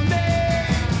 disown me.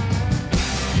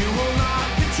 You will not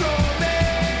control me.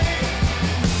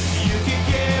 You can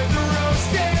give the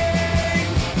roasting.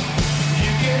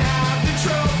 You can have the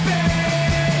trophy.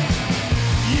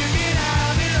 You can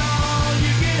have it all.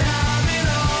 You can have it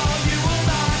all. You will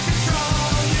not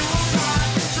control. You will not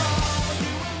control.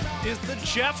 You will not. Is the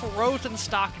Jeff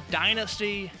Rosenstock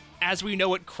dynasty, as we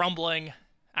know it, crumbling?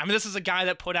 I mean, this is a guy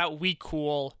that put out We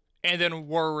Cool and then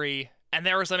Worry, and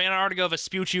there was some Antarctica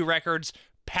Vespucci records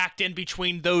packed in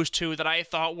between those two that I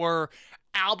thought were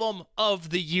album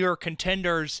of the year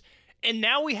contenders. And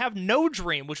now we have No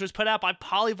Dream, which was put out by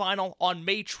Polyvinyl on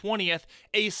May 20th,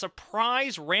 a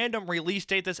surprise random release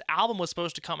date. This album was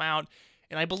supposed to come out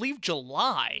in, I believe,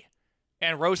 July.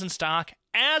 And Rosenstock,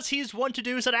 as he's wont to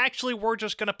do, said, actually, we're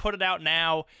just going to put it out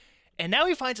now. And now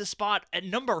he finds a spot at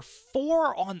number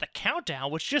 4 on the countdown,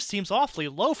 which just seems awfully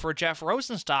low for Jeff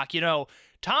Rosenstock. You know,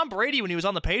 Tom Brady, when he was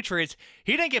on the Patriots,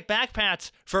 he didn't get backpats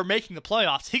for making the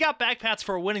playoffs. He got backpats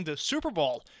for winning the Super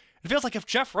Bowl. It feels like if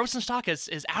Jeff Rosenstock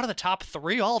is out of the top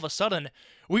 3 all of a sudden,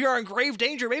 we are in grave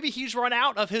danger. Maybe he's run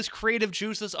out of his creative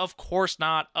juices. Of course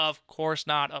not. Of course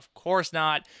not. Of course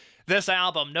not. This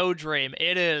album, No Dream,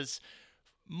 it is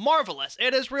marvelous.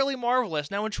 It is really marvelous.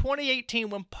 Now, in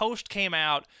 2018, when Post came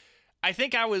out, I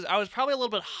think I was probably a little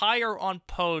bit higher on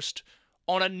Post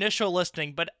on initial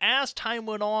listening, but as time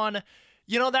went on,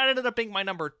 that ended up being my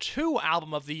number 2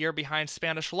 album of the year behind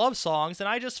Spanish Love Songs, and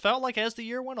I just felt like as the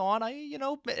year went on,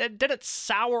 it didn't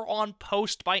sour on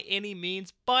Post by any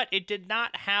means, but it did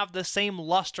not have the same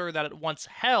luster that it once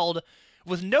held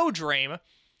with No Dream.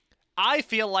 I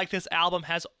feel like this album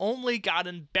has only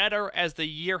gotten better as the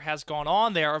year has gone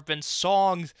on. There have been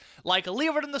songs like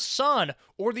Leave It in the Sun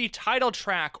or the title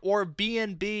track or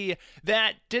B&B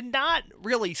that did not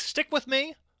really stick with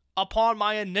me upon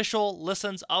my initial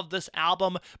listens of this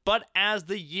album, but as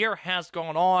the year has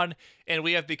gone on and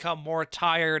we have become more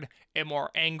tired and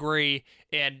more angry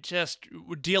and just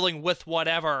dealing with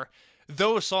whatever,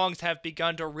 those songs have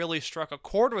begun to really struck a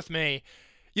chord with me.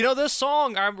 This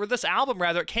album,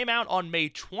 it came out on May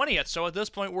 20th, so at this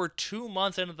point we're 2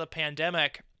 months into the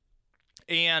pandemic,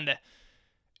 and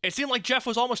it seemed like Jeff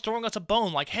was almost throwing us a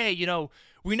bone, like, hey,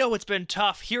 we know it's been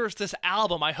tough, here's this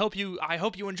album, I hope you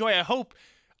enjoy, I hope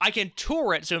I can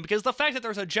tour it soon, because the fact that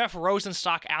there's a Jeff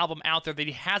Rosenstock album out there that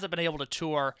he hasn't been able to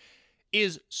tour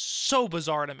is so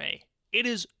bizarre to me. It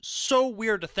is so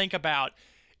weird to think about.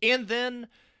 And then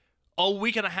a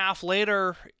week and a half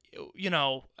later,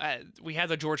 we had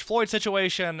the George Floyd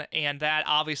situation, and that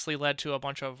obviously led to a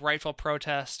bunch of rightful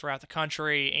protests throughout the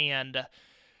country, and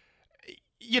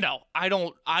I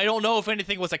don't know if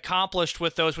anything was accomplished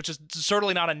with those, which is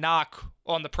certainly not a knock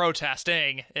on the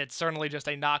protesting. It's certainly just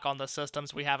a knock on the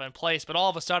systems we have in place. But all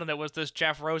of a sudden, it was this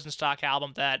Jeff Rosenstock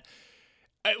album that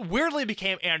weirdly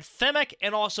became anthemic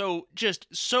and also just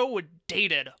so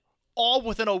dated, all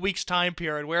within a week's time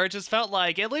period, where it just felt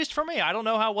like, at least for me, I don't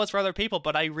know how it was for other people,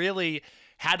 but I really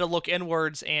had to look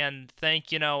inwards and think,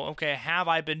 okay, have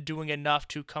I been doing enough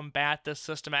to combat this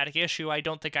systematic issue? I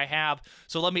don't think I have.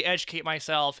 So let me educate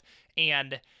myself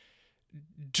and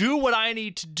do what I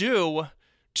need to do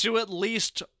to, at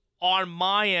least on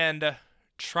my end,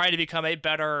 try to become a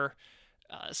better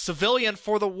civilian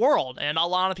for the world. And a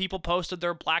lot of people posted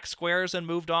their black squares and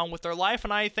moved on with their life,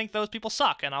 and I think those people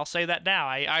suck, and I'll say that now.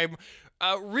 I'm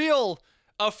real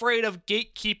afraid of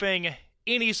gatekeeping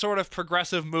any sort of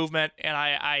progressive movement, and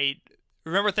I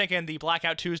remember thinking the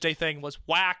Blackout Tuesday thing was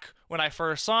whack when I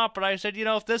first saw it, but I said,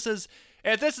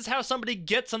 if this is how somebody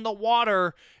gets in the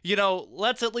water,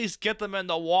 let's at least get them in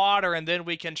the water, and then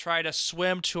we can try to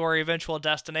swim to our eventual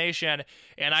destination.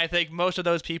 And I think most of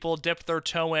those people dipped their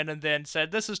toe in and then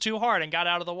said, this is too hard, and got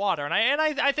out of the water. And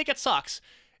I think it sucks.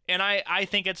 And I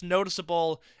think it's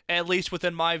noticeable, at least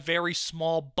within my very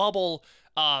small bubble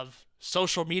of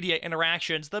social media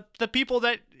interactions, the people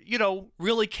that,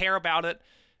 really care about it,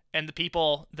 and the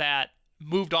people that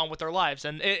moved on with their lives.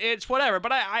 And it's whatever.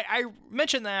 But I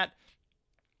mentioned that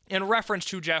in reference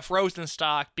to Jeff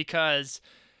Rosenstock, because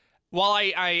while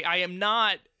I am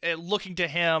not looking to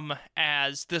him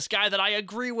as this guy that I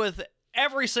agree with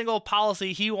every single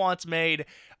policy he wants made,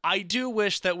 I do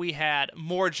wish that we had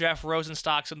more Jeff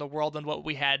Rosenstocks in the world than what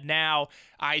we had now.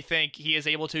 I think he is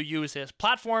able to use his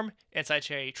platform in such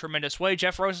a tremendous way.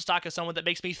 Jeff Rosenstock is someone that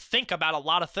makes me think about a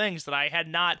lot of things that I had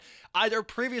not either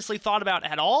previously thought about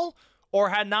at all or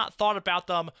had not thought about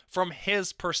them from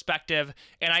his perspective,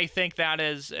 and I think that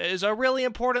is a really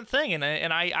important thing.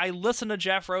 And I listen to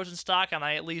Jeff Rosenstock, and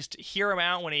I at least hear him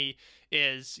out when he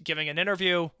is giving an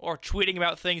interview or tweeting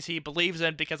about things he believes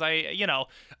in, because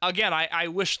I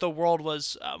wish the world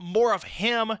was more of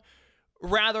him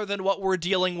rather than what we're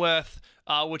dealing with,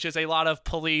 which is a lot of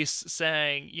police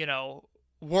saying,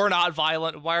 we're not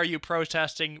violent, why are you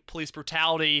protesting police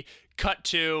brutality, cut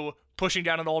to pushing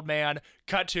down an old man,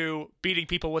 cut to beating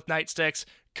people with nightsticks,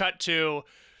 cut to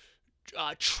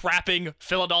trapping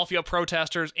Philadelphia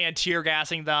protesters and tear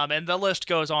gassing them, and the list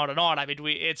goes on and on. I mean,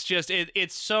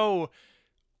 it's so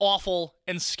awful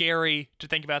and scary to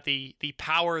think about the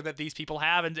power that these people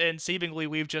have, and seemingly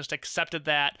we've just accepted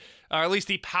that, or at least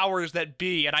the powers that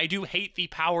be, and I do hate the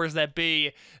powers that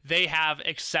be, they have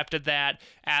accepted that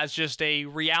as just a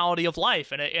reality of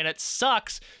life, and it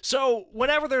sucks. So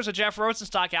whenever there's a Jeff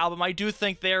Rosenstock album, I do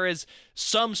think there is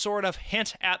some sort of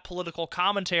hint at political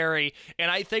commentary, and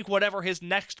I think whatever his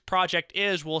next project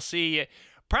is, we'll see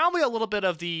probably a little bit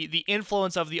of the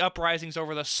influence of the uprisings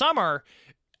over the summer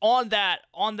on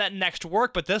that next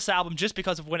work. But this album, just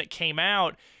because of when it came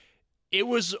out, it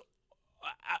was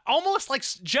almost like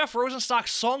Jeff Rosenstock's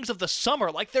songs of the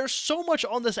summer. Like, there's so much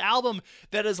on this album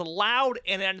that is loud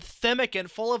and anthemic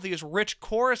and full of these rich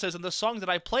choruses, and the song that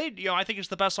I played, I think it's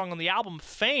the best song on the album,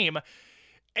 Fame.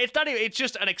 It's not even, it's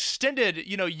just an extended,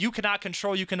 you cannot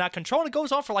control, and it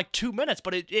goes on for like 2 minutes,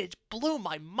 but it blew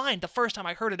my mind the first time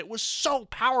I heard it. It was so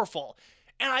powerful.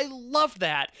 And I loved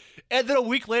that. And then a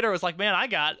week later, I was like, man, I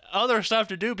got other stuff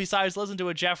to do besides listen to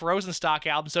a Jeff Rosenstock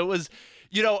album. So it was,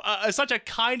 such a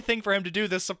kind thing for him to do,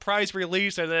 this surprise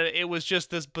release, and that it was just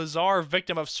this bizarre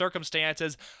victim of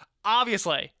circumstances.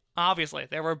 Obviously,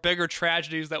 there were bigger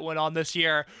tragedies that went on this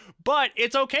year, but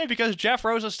it's okay because Jeff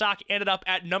Rosenstock ended up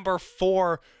at number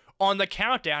 4 on the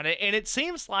countdown, and it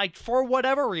seems like, for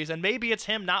whatever reason, maybe it's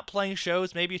him not playing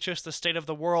shows, maybe it's just the state of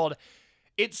the world,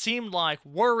 it seemed like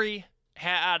Worry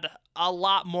had a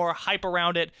lot more hype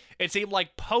around it. It seemed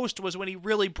like Post was when he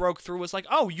really broke through, was like,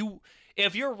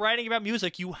 if you're writing about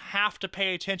music, you have to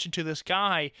pay attention to this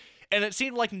guy. And it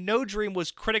seemed like No Dream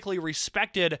was critically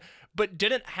respected, but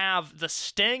didn't have the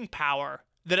staying power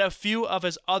that a few of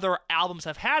his other albums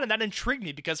have had, and that intrigued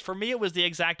me, because for me it was the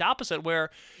exact opposite, where,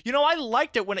 I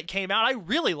liked it when it came out, I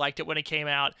really liked it when it came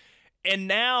out, and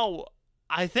now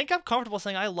I think I'm comfortable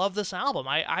saying I love this album.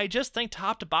 I just think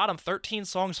top to bottom, 13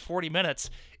 songs, 40 minutes,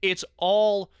 it's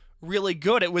all really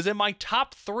good. It was in my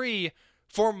top 3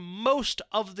 for most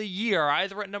of the year,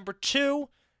 either at number 2,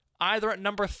 either at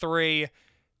number 3,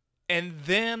 and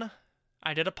then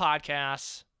I did a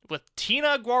podcast with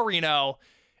Tina Guarino,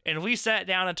 and we sat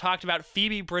down and talked about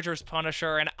Phoebe Bridgers'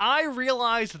 Punisher, and I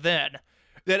realized then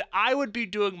that I would be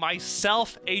doing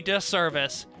myself a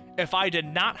disservice if I did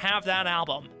not have that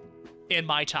album in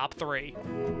my top 3.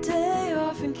 Day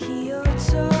off in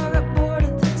Kyoto, got bored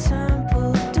at the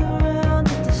temple, looked around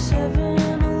at the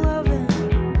 7-Eleven.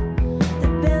 The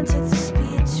band took the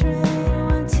speed train,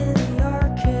 went to the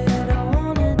arcade. I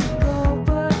wanted to go,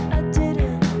 but I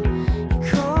didn't. You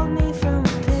called me from a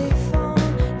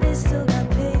payphone, they still got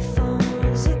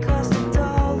payphones. It cost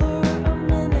 $1 a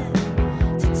minute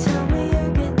to tell me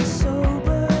you're getting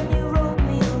sober, and you wrote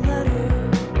me a letter,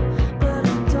 but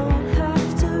I don't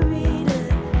have to read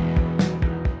it.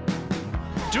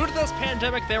 Due to this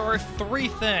pandemic, there are 3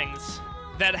 things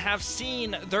that have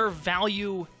seen their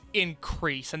value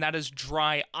increase, and that is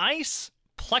dry ice,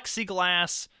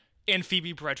 plexiglass, and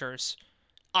Phoebe Bridgers.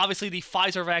 Obviously, the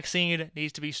Pfizer vaccine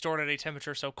needs to be stored at a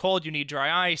temperature so cold you need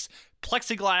dry ice.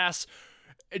 Plexiglass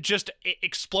just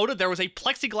exploded. There was a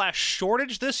plexiglass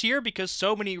shortage this year because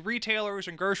so many retailers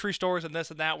and grocery stores and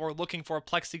this and that were looking for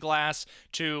plexiglass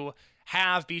to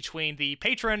have between the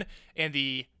patron and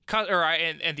the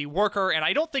and the worker, and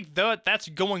I don't think that's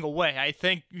going away. I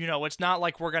think, it's not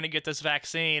like we're going to get this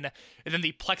vaccine and then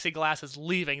the plexiglass is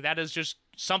leaving. That is just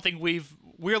something we've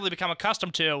weirdly become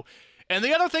accustomed to. And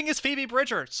the other thing is Phoebe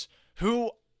Bridgers,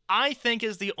 who I think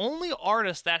is the only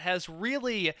artist that has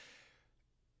really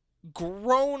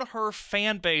grown her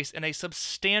fan base in a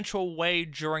substantial way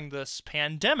during this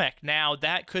pandemic. Now,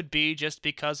 that could be just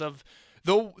because of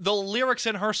the lyrics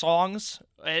in her songs.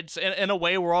 It's in a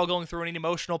way we're all going through an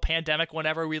emotional pandemic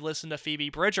whenever we listen to Phoebe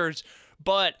Bridgers,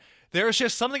 but there's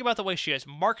just something about the way she has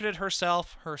marketed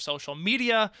herself, her social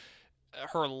media,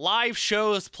 her live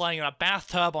shows, playing in a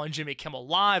bathtub on Jimmy Kimmel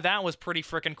Live. That was pretty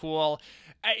freaking cool.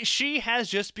 She has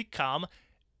just become,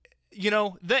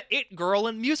 the it girl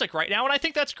in music right now, and I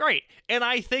think that's great. And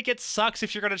I think it sucks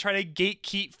if you're going to try to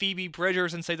gatekeep Phoebe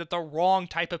Bridgers and say that the wrong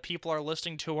type of people are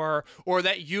listening to her, or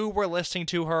that you were listening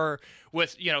to her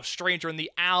with, Stranger in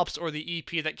the Alps or the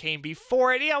EP that came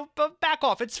before it. But back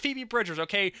off. It's Phoebe Bridgers,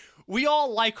 okay? We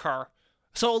all like her,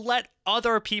 so let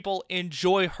other people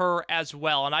enjoy her as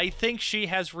well. And I think she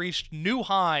has reached new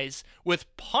highs with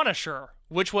Punisher,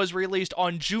 which was released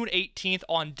on June 18th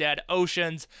on Dead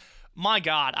Oceans. My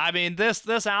God, I mean, this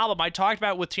album I talked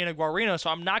about with Tina Guarino, so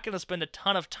I'm not going to spend a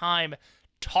ton of time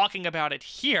talking about it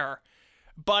here.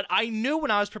 But I knew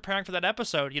when I was preparing for that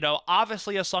episode,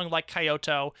 obviously a song like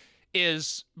Kyoto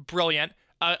is brilliant.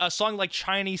 A song like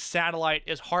Chinese Satellite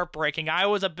is heartbreaking. I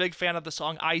was a big fan of the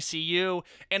song ICU,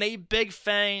 and a big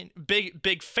fan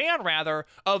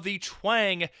of the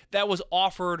twang that was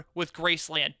offered with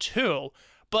Graceland 2.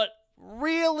 But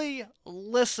really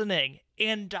listening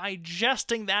and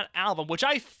digesting that album, which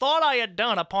I thought I had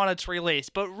done upon its release,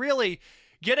 but really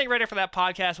getting ready for that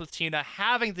podcast with Tina,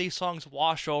 having these songs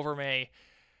wash over me,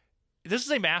 this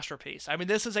is a masterpiece. I mean,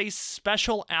 this is a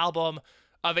special album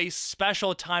of a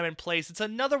special time and place. It's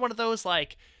another one of those,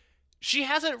 she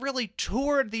hasn't really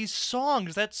toured these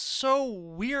songs. That's so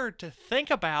weird to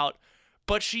think about,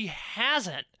 but she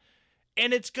hasn't.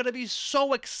 And it's going to be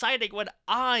so exciting when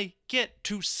I get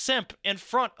to simp in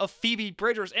front of Phoebe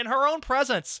Bridgers in her own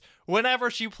presence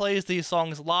whenever she plays these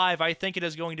songs live. I think it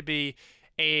is going to be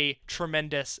a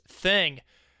tremendous thing.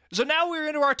 So now we're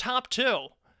into our top 2.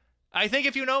 I think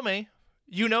if you know me,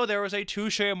 you know there was a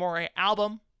Touche Amore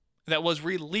album that was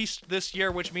released this year,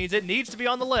 which means it needs to be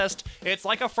on the list. It's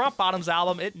like a Front Bottoms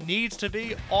album. It needs to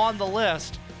be on the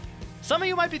list. Some of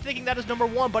you might be thinking that is number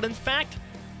 1, but in fact,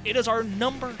 It is our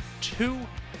number 2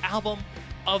 album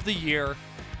of the year,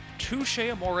 Touche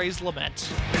Amore's Lament.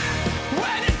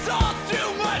 When it's all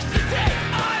too much to take,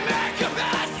 I'm at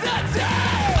capacity.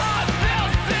 I feel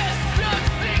system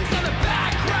things on the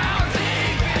background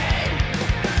TV.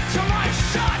 To my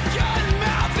shotgun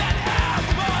mouth and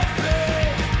apathy.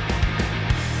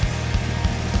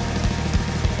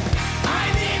 I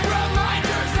need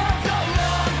reminders of the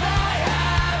love I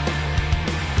have.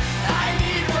 I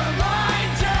need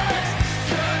reminders,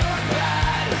 good or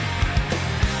bad.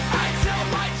 I tilt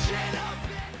my chin up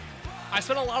and I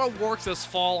spent a lot of work this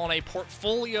fall on a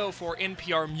portfolio for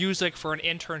NPR Music for an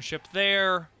internship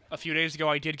there. A few days ago,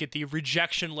 I did get the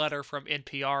rejection letter from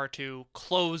NPR to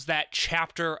close that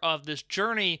chapter of this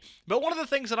journey. But one of the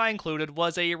things that I included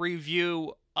was a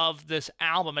review of this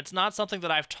album. It's not something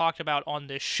that I've talked about on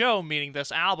this show, meaning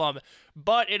this album,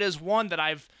 but it is one that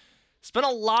I've spent a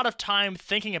lot of time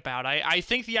thinking about. I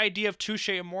think the idea of Touche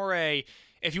Amore,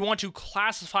 if you want to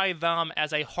classify them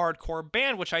as a hardcore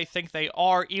band, which I think they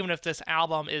are, even if this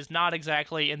album is not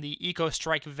exactly in the Eco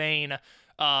Strike vein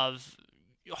of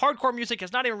hardcore music,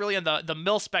 it's not even really in the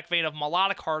mil-spec vein of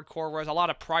melodic hardcore, whereas a lot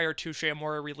of prior Touche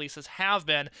Amore releases have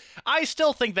been, I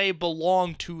still think they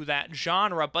belong to that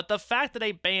genre. But the fact that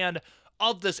a band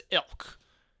of this ilk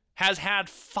has had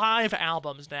 5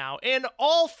 albums now, and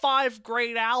all 5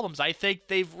 great albums, I think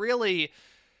they've really...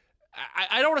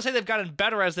 I don't want to say they've gotten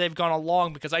better as they've gone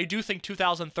along, because I do think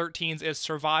 2013's Is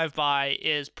Survived By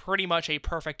is pretty much a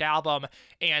perfect album,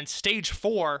 and Stage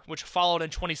 4, which followed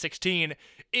in 2016,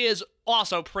 is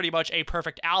also pretty much a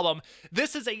perfect album.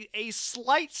 This is a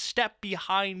slight step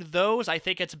behind those. I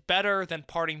think it's better than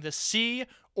Parting the Sea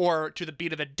or To the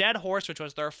Beat of a Dead Horse, which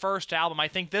was their first album. I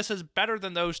think this is better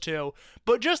than those two,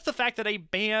 but just the fact that a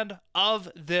band of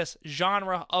this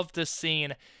genre, of this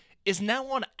scene, is now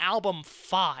on album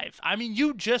 5. I mean,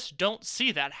 you just don't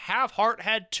see that. Have Heart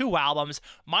had 2 albums.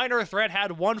 Minor Threat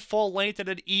had 1 full length and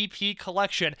an EP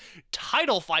collection.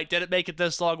 Title Fight didn't make it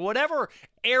this long. Whatever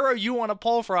era you want to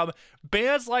pull from,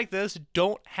 bands like this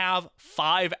don't have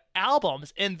 5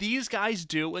 albums, and these guys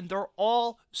do, and they're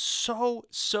all so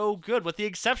good. With the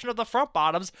exception of the Front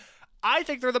Bottoms, I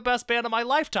think they're the best band of my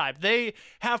lifetime. They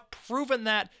have proven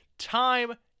that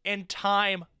time and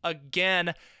time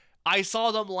again. I saw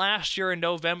them last year in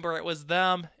November. It was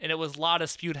them, and it was La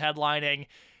Dispute headlining.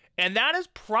 And that is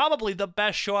probably the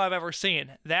best show I've ever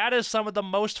seen. That is some of the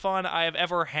most fun I have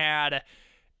ever had.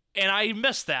 And I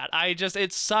miss that.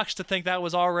 It sucks to think that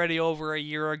was already over a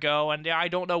year ago. And I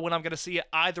don't know when I'm going to see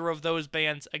either of those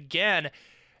bands again.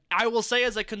 I will say,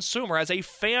 as a consumer, as a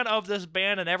fan of this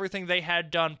band and everything they had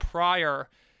done prior,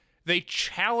 they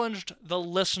challenged the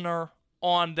listener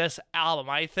on this album.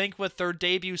 I think with their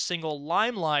debut single,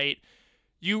 Limelight,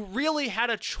 you really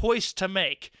had a choice to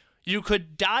make. You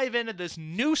could dive into this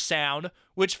new sound,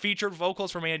 which featured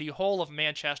vocals from Andy Hull of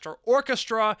Manchester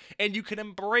Orchestra, and you could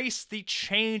embrace the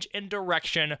change in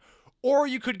direction, or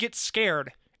you could get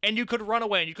scared, and you could run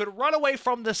away, and you could run away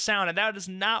from the sound, and that is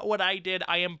not what I did.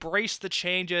 I embraced the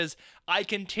changes. I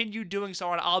continued doing so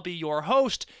on I'll Be Your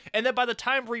Host, and then by the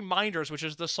time Reminders, which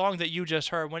is the song that you just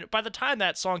heard, by the time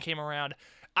that song came around,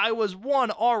 I was, 1,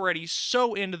 already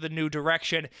so into the new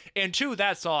direction, and 2,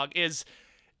 that song is...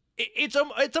 It's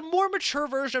a more mature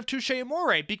version of Touche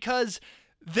Amore, because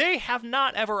they have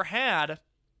not ever had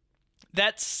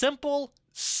that simple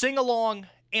sing-along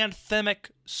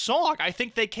anthemic song. I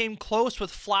think they came close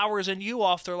with Flowers and You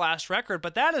off their last record,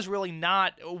 but that is really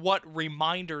not what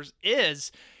Reminders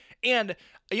is. And,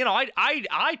 you know,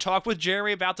 I talked with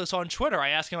Jeremy about this on Twitter. I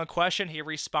asked him a question. He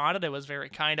responded. It was very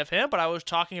kind of him, but I was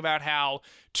talking about how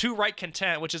To Write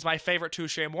Content, which is my favorite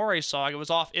Touche Amore song, it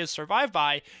was off Is Survived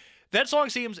By, that song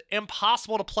seems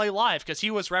impossible to play live, because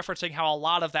he was referencing how a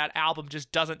lot of that album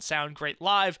just doesn't sound great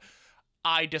live.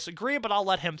 I disagree, but I'll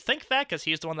let him think that, because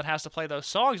he's the one that has to play those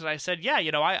songs. And I said, yeah,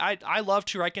 you know, I love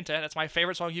To Write Content. It's my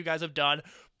favorite song you guys have done,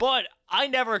 but I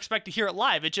never expect to hear it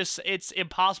live. It's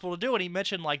impossible to do. And he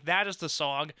mentioned, like, that is the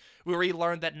song where we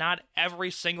learned that not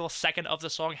every single second of the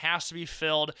song has to be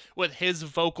filled with his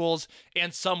vocals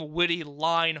and some witty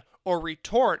line or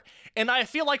retort. And I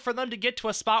feel like for them to get to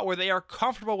a spot where they are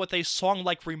comfortable with a song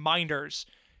like Reminders,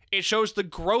 it shows the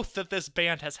growth that this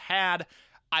band has had.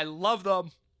 I love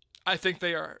them. I think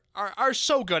they are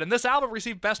so good. And this album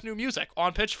received Best New Music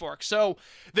on Pitchfork. So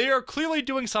they are clearly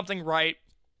doing something right.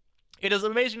 It is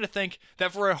amazing to think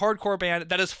that for a hardcore band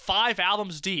that is 5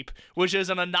 albums deep, which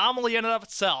is an anomaly in and of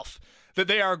itself, that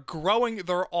they are growing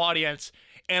their audience.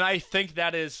 And I think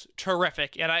that is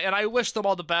terrific. And I wish them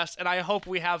all the best. And I hope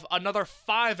we have another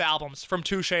 5 albums from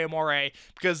Touche Amore,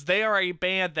 because they are a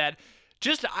band that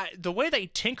just the way they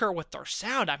tinker with their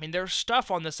sound. I mean, there's stuff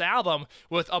on this album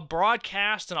with a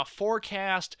broadcast and a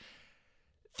forecast.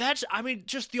 That's, I mean,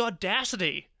 just the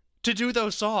audacity to do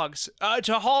those songs.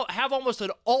 To have almost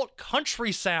an alt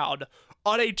country sound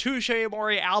on a Touche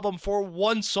Amore album for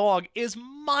one song is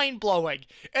mind-blowing.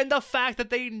 And the fact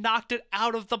that they knocked it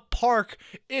out of the park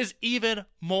is even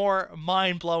more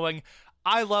mind-blowing.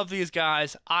 I love these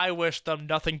guys. I wish them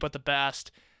nothing but the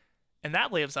best. And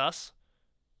that leaves us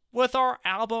with our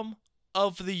album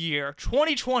of the year,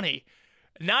 2020.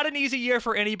 Not an easy year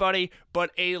for anybody,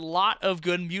 but a lot of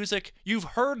good music. You've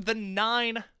heard the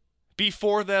 9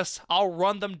 before this. I'll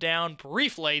run them down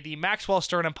briefly. The Maxwell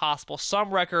Stern Impossible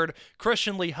Sum record,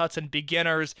 Christian Lee Hutson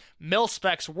Beginners,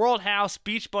 Mil-Spec's World House,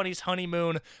 Beach Bunny's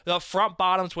Honeymoon, The Front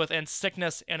Bottoms with In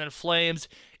Sickness and In Flames,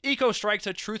 Eco Strikes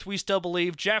A Truth We Still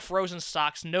Believe, Jeff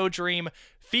Rosenstock's No Dream,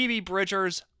 Phoebe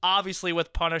Bridgers, obviously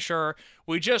with Punisher.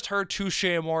 We just heard Touche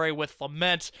Amore with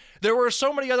Lament. There were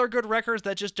so many other good records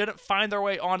that just didn't find their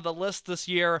way onto the list this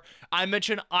year. I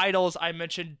mentioned Idols, I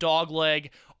mentioned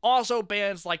Dogleg, also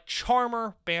bands like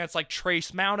Charmer, bands like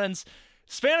Trace Mountains,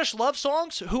 Spanish Love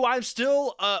Songs, who I'm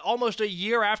still, almost a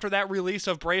year after that release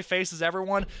of Brave Faces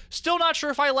Everyone, still not sure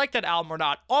if I like that album or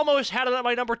not. Almost had it at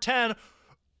my number 10.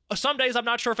 Some days I'm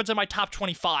not sure if it's in my top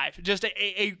 25. Just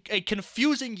a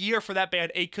confusing year for that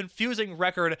band, a confusing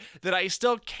record that I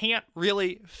still can't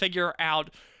really figure out.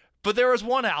 But there is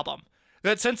one album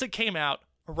that since it came out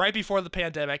right before the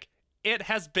pandemic, it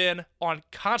has been on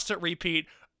constant repeat,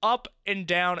 up and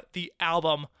down the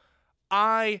album.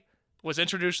 I was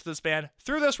introduced to this band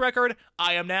through this record.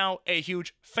 I am now a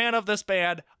huge fan of this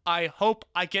band. I hope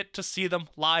I get to see them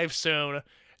live soon.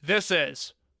 This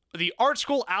is the Art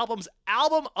School Album's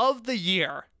Album of the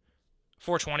Year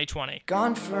for 2020.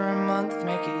 Gone for a month,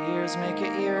 make it years, make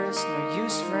it years. No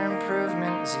use for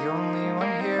improvement, is the only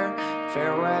one here.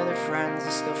 Fair weather friends,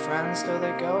 are still friends till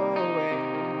they go away.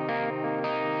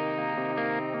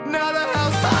 Now the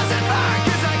house falls apart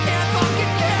cause I can't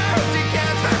fucking care. Empty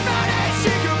cans for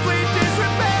foundation, complete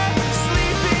disrepair.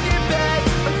 Sleep in your bed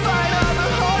and fight all the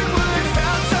hardwood. You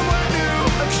found someone new,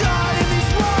 I'm shot in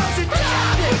these walls. And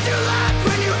time would you laugh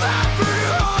when you laugh for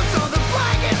your homes? All the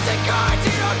blankets and cards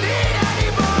you don't need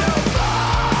anymore. No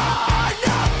more,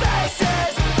 no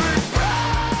faces, burn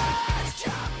brands,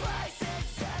 job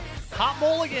places. Hot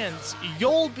Mulligan's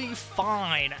You'll Be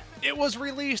Fine. It was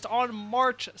released on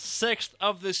March 6th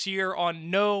of this year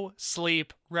on No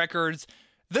Sleep Records.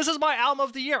 This is my album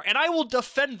of the year, and I will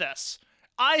defend this.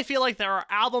 I feel like there are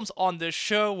albums on this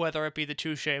show, whether it be the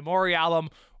Touche Amore album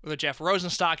or the Jeff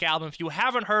Rosenstock album. If you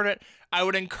haven't heard it, I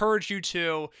would encourage you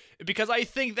to, because I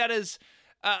think that is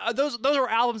those are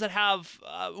albums that have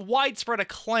widespread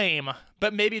acclaim,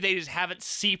 but maybe they just haven't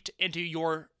seeped into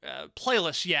your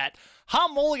playlist yet.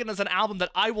 Hot Mulligan is an album that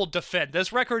I will defend.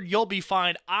 This record, You'll Be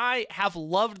Fine, I have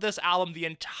loved this album the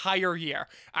entire year.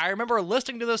 I remember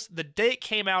listening to this the day it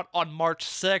came out on March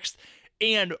 6th,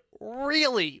 and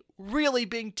really, really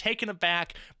being taken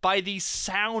aback by the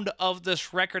sound of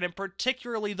this record, and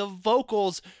particularly the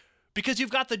vocals, because you've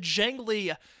got the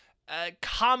jangly,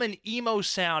 common emo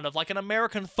sound of like an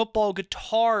American football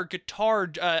guitar,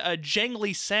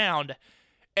 jangly sound.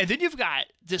 And then you've got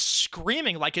this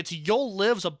screaming like it's Yul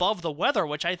Lives Above the Weather,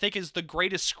 which I think is the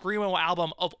greatest screamo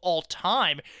album of all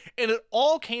time. And it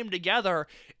all came together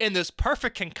in this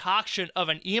perfect concoction of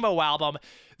an emo album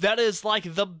that is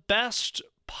like the best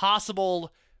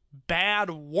possible bad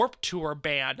Warped Tour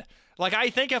band. Like, I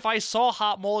think if I saw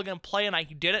Hot Mulligan play and I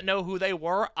didn't know who they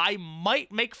were, I might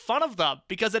make fun of them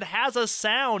because it has a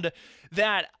sound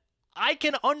that I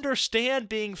can understand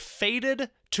being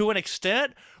faded to an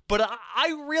extent, but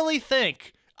I really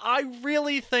think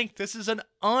this is an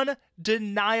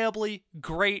undeniably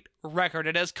great record.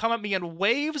 It has come at me in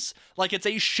waves like it's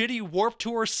a shitty Warped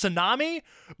Tour tsunami,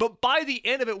 but by the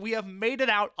end of it, we have made it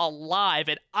out alive,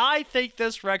 and I think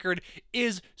this record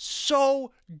is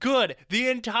so good. The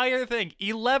entire thing,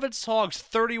 11 songs,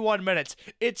 31 minutes.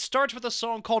 It starts with a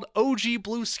song called OG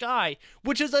Blue Sky,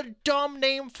 which is a dumb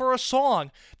name for a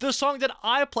song. The song that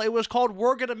I play was called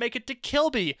We're Gonna Make It to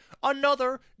Kilby,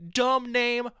 another dumb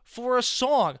name for a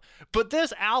song. But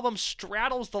this album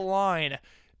straddles the line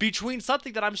between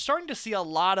something that I'm starting to see a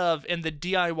lot of in the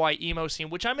DIY emo scene,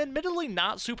 which I'm admittedly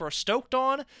not super stoked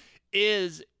on,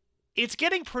 is it's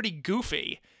getting pretty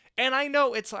goofy. And I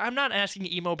know I'm not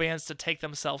asking emo bands to take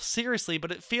themselves seriously,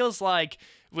 but it feels like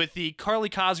with the Carly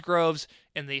Cosgroves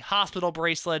and the Hospital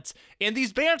Bracelets and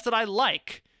these bands that I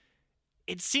like,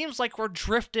 it seems like we're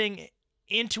drifting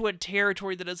into a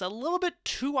territory that is a little bit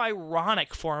too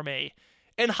ironic for me.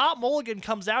 And Hot Mulligan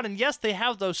comes out, and yes, they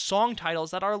have those song titles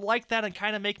that are like that and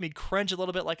kind of make me cringe a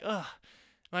little bit, like, ugh,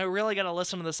 am I really going to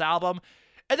listen to this album?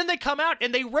 And then they come out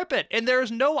and they rip it, and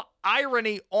there's no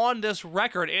irony on this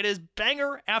record. It is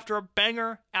banger after a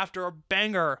banger after a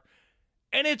banger,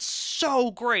 and it's so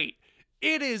great.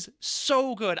 It is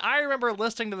so good. I remember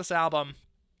listening to this album.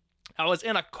 I was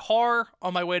in a car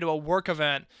on my way to a work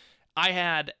event. I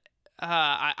had,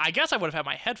 I guess I would have had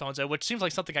my headphones in, which seems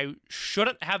like something I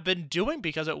shouldn't have been doing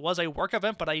because it was a work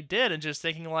event, but I did, and just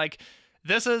thinking like,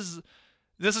 this is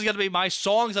going to be my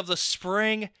songs of the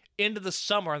spring into the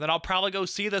summer, then I'll probably go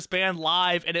see this band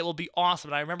live and it will be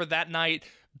awesome. And I remember that night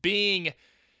being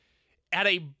at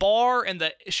a bar in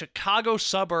the Chicago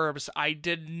suburbs. I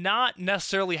did not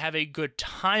necessarily have a good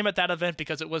time at that event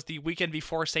because it was the weekend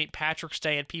before St. Patrick's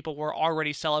Day and people were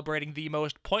already celebrating the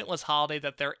most pointless holiday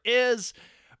that there is.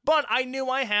 But I knew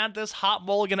I had this Hot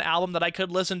Mulligan album that I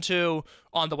could listen to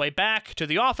on the way back to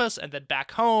the office and then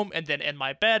back home and then in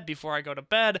my bed before I go to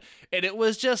bed. And it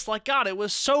was just like, God, it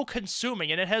was so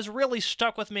consuming, and it has really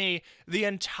stuck with me the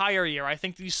entire year. I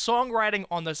think the songwriting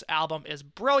on this album is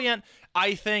brilliant.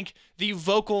 I think the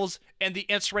vocals and the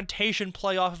instrumentation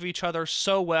play off of each other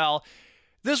so well.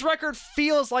 This record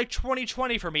feels like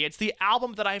 2020 for me. It's the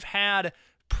album that I've had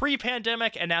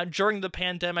pre-pandemic and now during the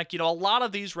pandemic. You know, a lot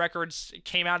of these records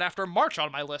came out after March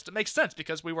on my list. It makes sense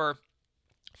because we were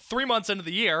 3 months into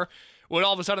the year when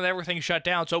all of a sudden everything shut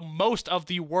down. So most of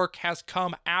the work has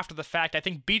come after the fact. I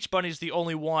think Beach Bunny's the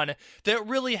only one that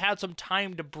really had some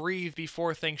time to breathe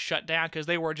before things shut down because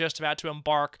they were just about to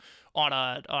embark on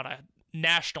a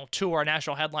national tour, a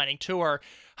national headlining tour.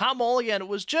 Hot Mulligan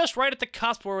was just right at the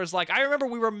cusp where it was like, I remember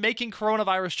we were making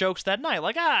coronavirus jokes that night.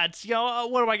 Like, it's, you know,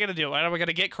 what am I going to do? Am I going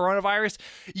to get coronavirus?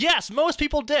 Yes, most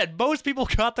people did. Most people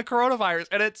got the coronavirus,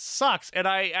 and it sucks. And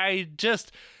I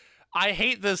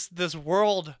hate this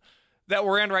world that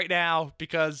we're in right now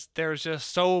because there's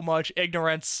just so much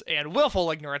ignorance and willful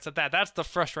ignorance at that. That's the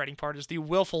frustrating part, is the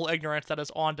willful ignorance that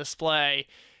is on display.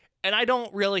 And I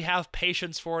don't really have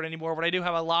patience for it anymore, but I do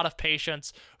have a lot of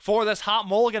patience for this Hot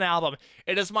Mulligan album.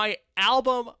 It is my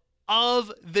album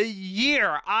of the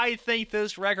year. I think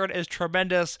this record is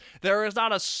tremendous. There is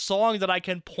not a song that I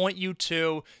can point you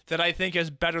to that I think is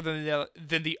better than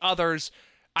the others.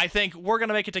 I think We're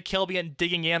Gonna Make It to Kill Me and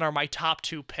Digging In are my top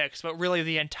two picks, but really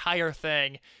the entire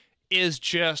thing is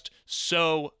just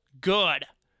so good.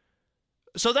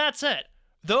 So that's it.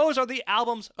 Those are the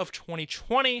albums of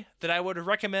 2020 that I would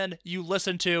recommend you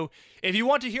listen to. If you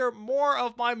want to hear more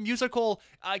of my musical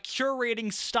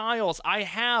curating styles, I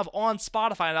have on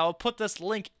Spotify, and I'll put this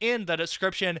link in the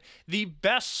description, the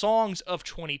best songs of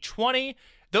 2020.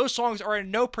 Those songs are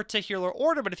in no particular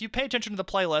order, but if you pay attention to the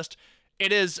playlist,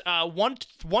 it is 1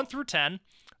 through 10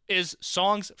 is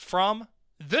songs from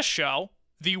this show,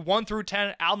 the 1 through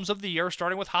 10 albums of the year,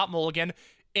 starting with Hot Mulligan,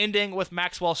 ending with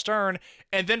Maxwell Stern,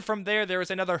 and then from there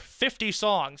is another 50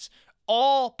 songs,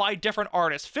 all by different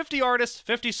artists. 50 artists,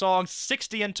 50 songs,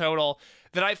 60 in total,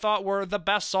 that I thought were the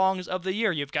best songs of the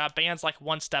year. You've got bands like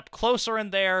One Step Closer in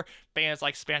there, bands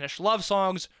like Spanish Love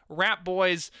Songs, Rap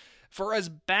Boys. For as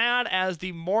bad as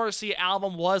the Morrissey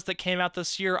album was that came out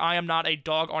this year, I Am Not a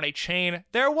Dog on a Chain,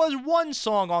 there was one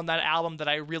song on that album that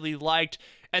I really liked,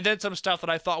 and then some stuff that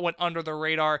I thought went under the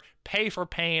radar. Pay for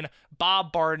Pain,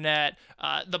 Bob Barnett,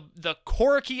 the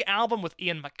Corky album with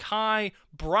Ian MacKaye,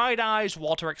 Bright Eyes,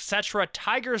 Walter Etc.,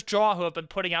 Tiger's Jaw, who have been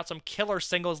putting out some killer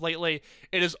singles lately.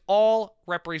 It is all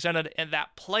represented in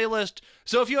that playlist.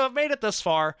 So if you have made it this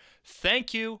far,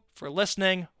 thank you for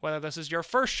listening. Whether this is your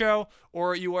first show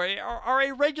or you are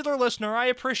a regular listener, I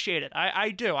appreciate it.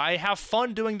 I do. I have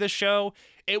fun doing this show.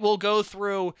 It will go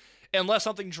through, unless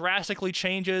something drastically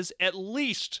changes, at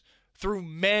least through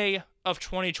May of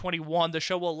 2021. The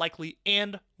show will likely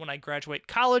end when I graduate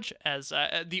college, as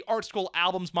the Art School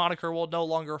Albums moniker will no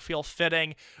longer feel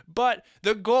fitting. But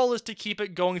the goal is to keep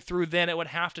it going through then. It would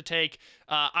have to take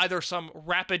either some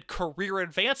rapid career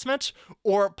advancement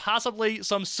or possibly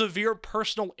some severe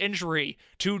personal injury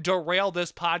to derail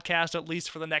this podcast, at least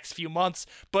for the next few months.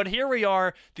 But here we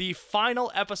are, the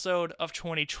final episode of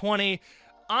 2020.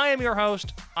 I am your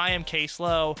host. I am K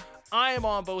Slow. I am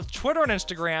on both Twitter and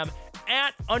Instagram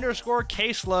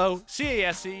 @_KSlow,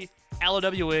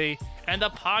 CASELOWE, and the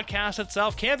podcast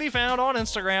itself can be found on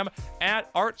Instagram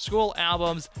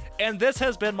 @ArtSchoolAlbums. And this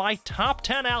has been my top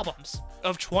 10 albums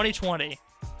of 2020,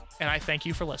 and I thank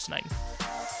you for listening.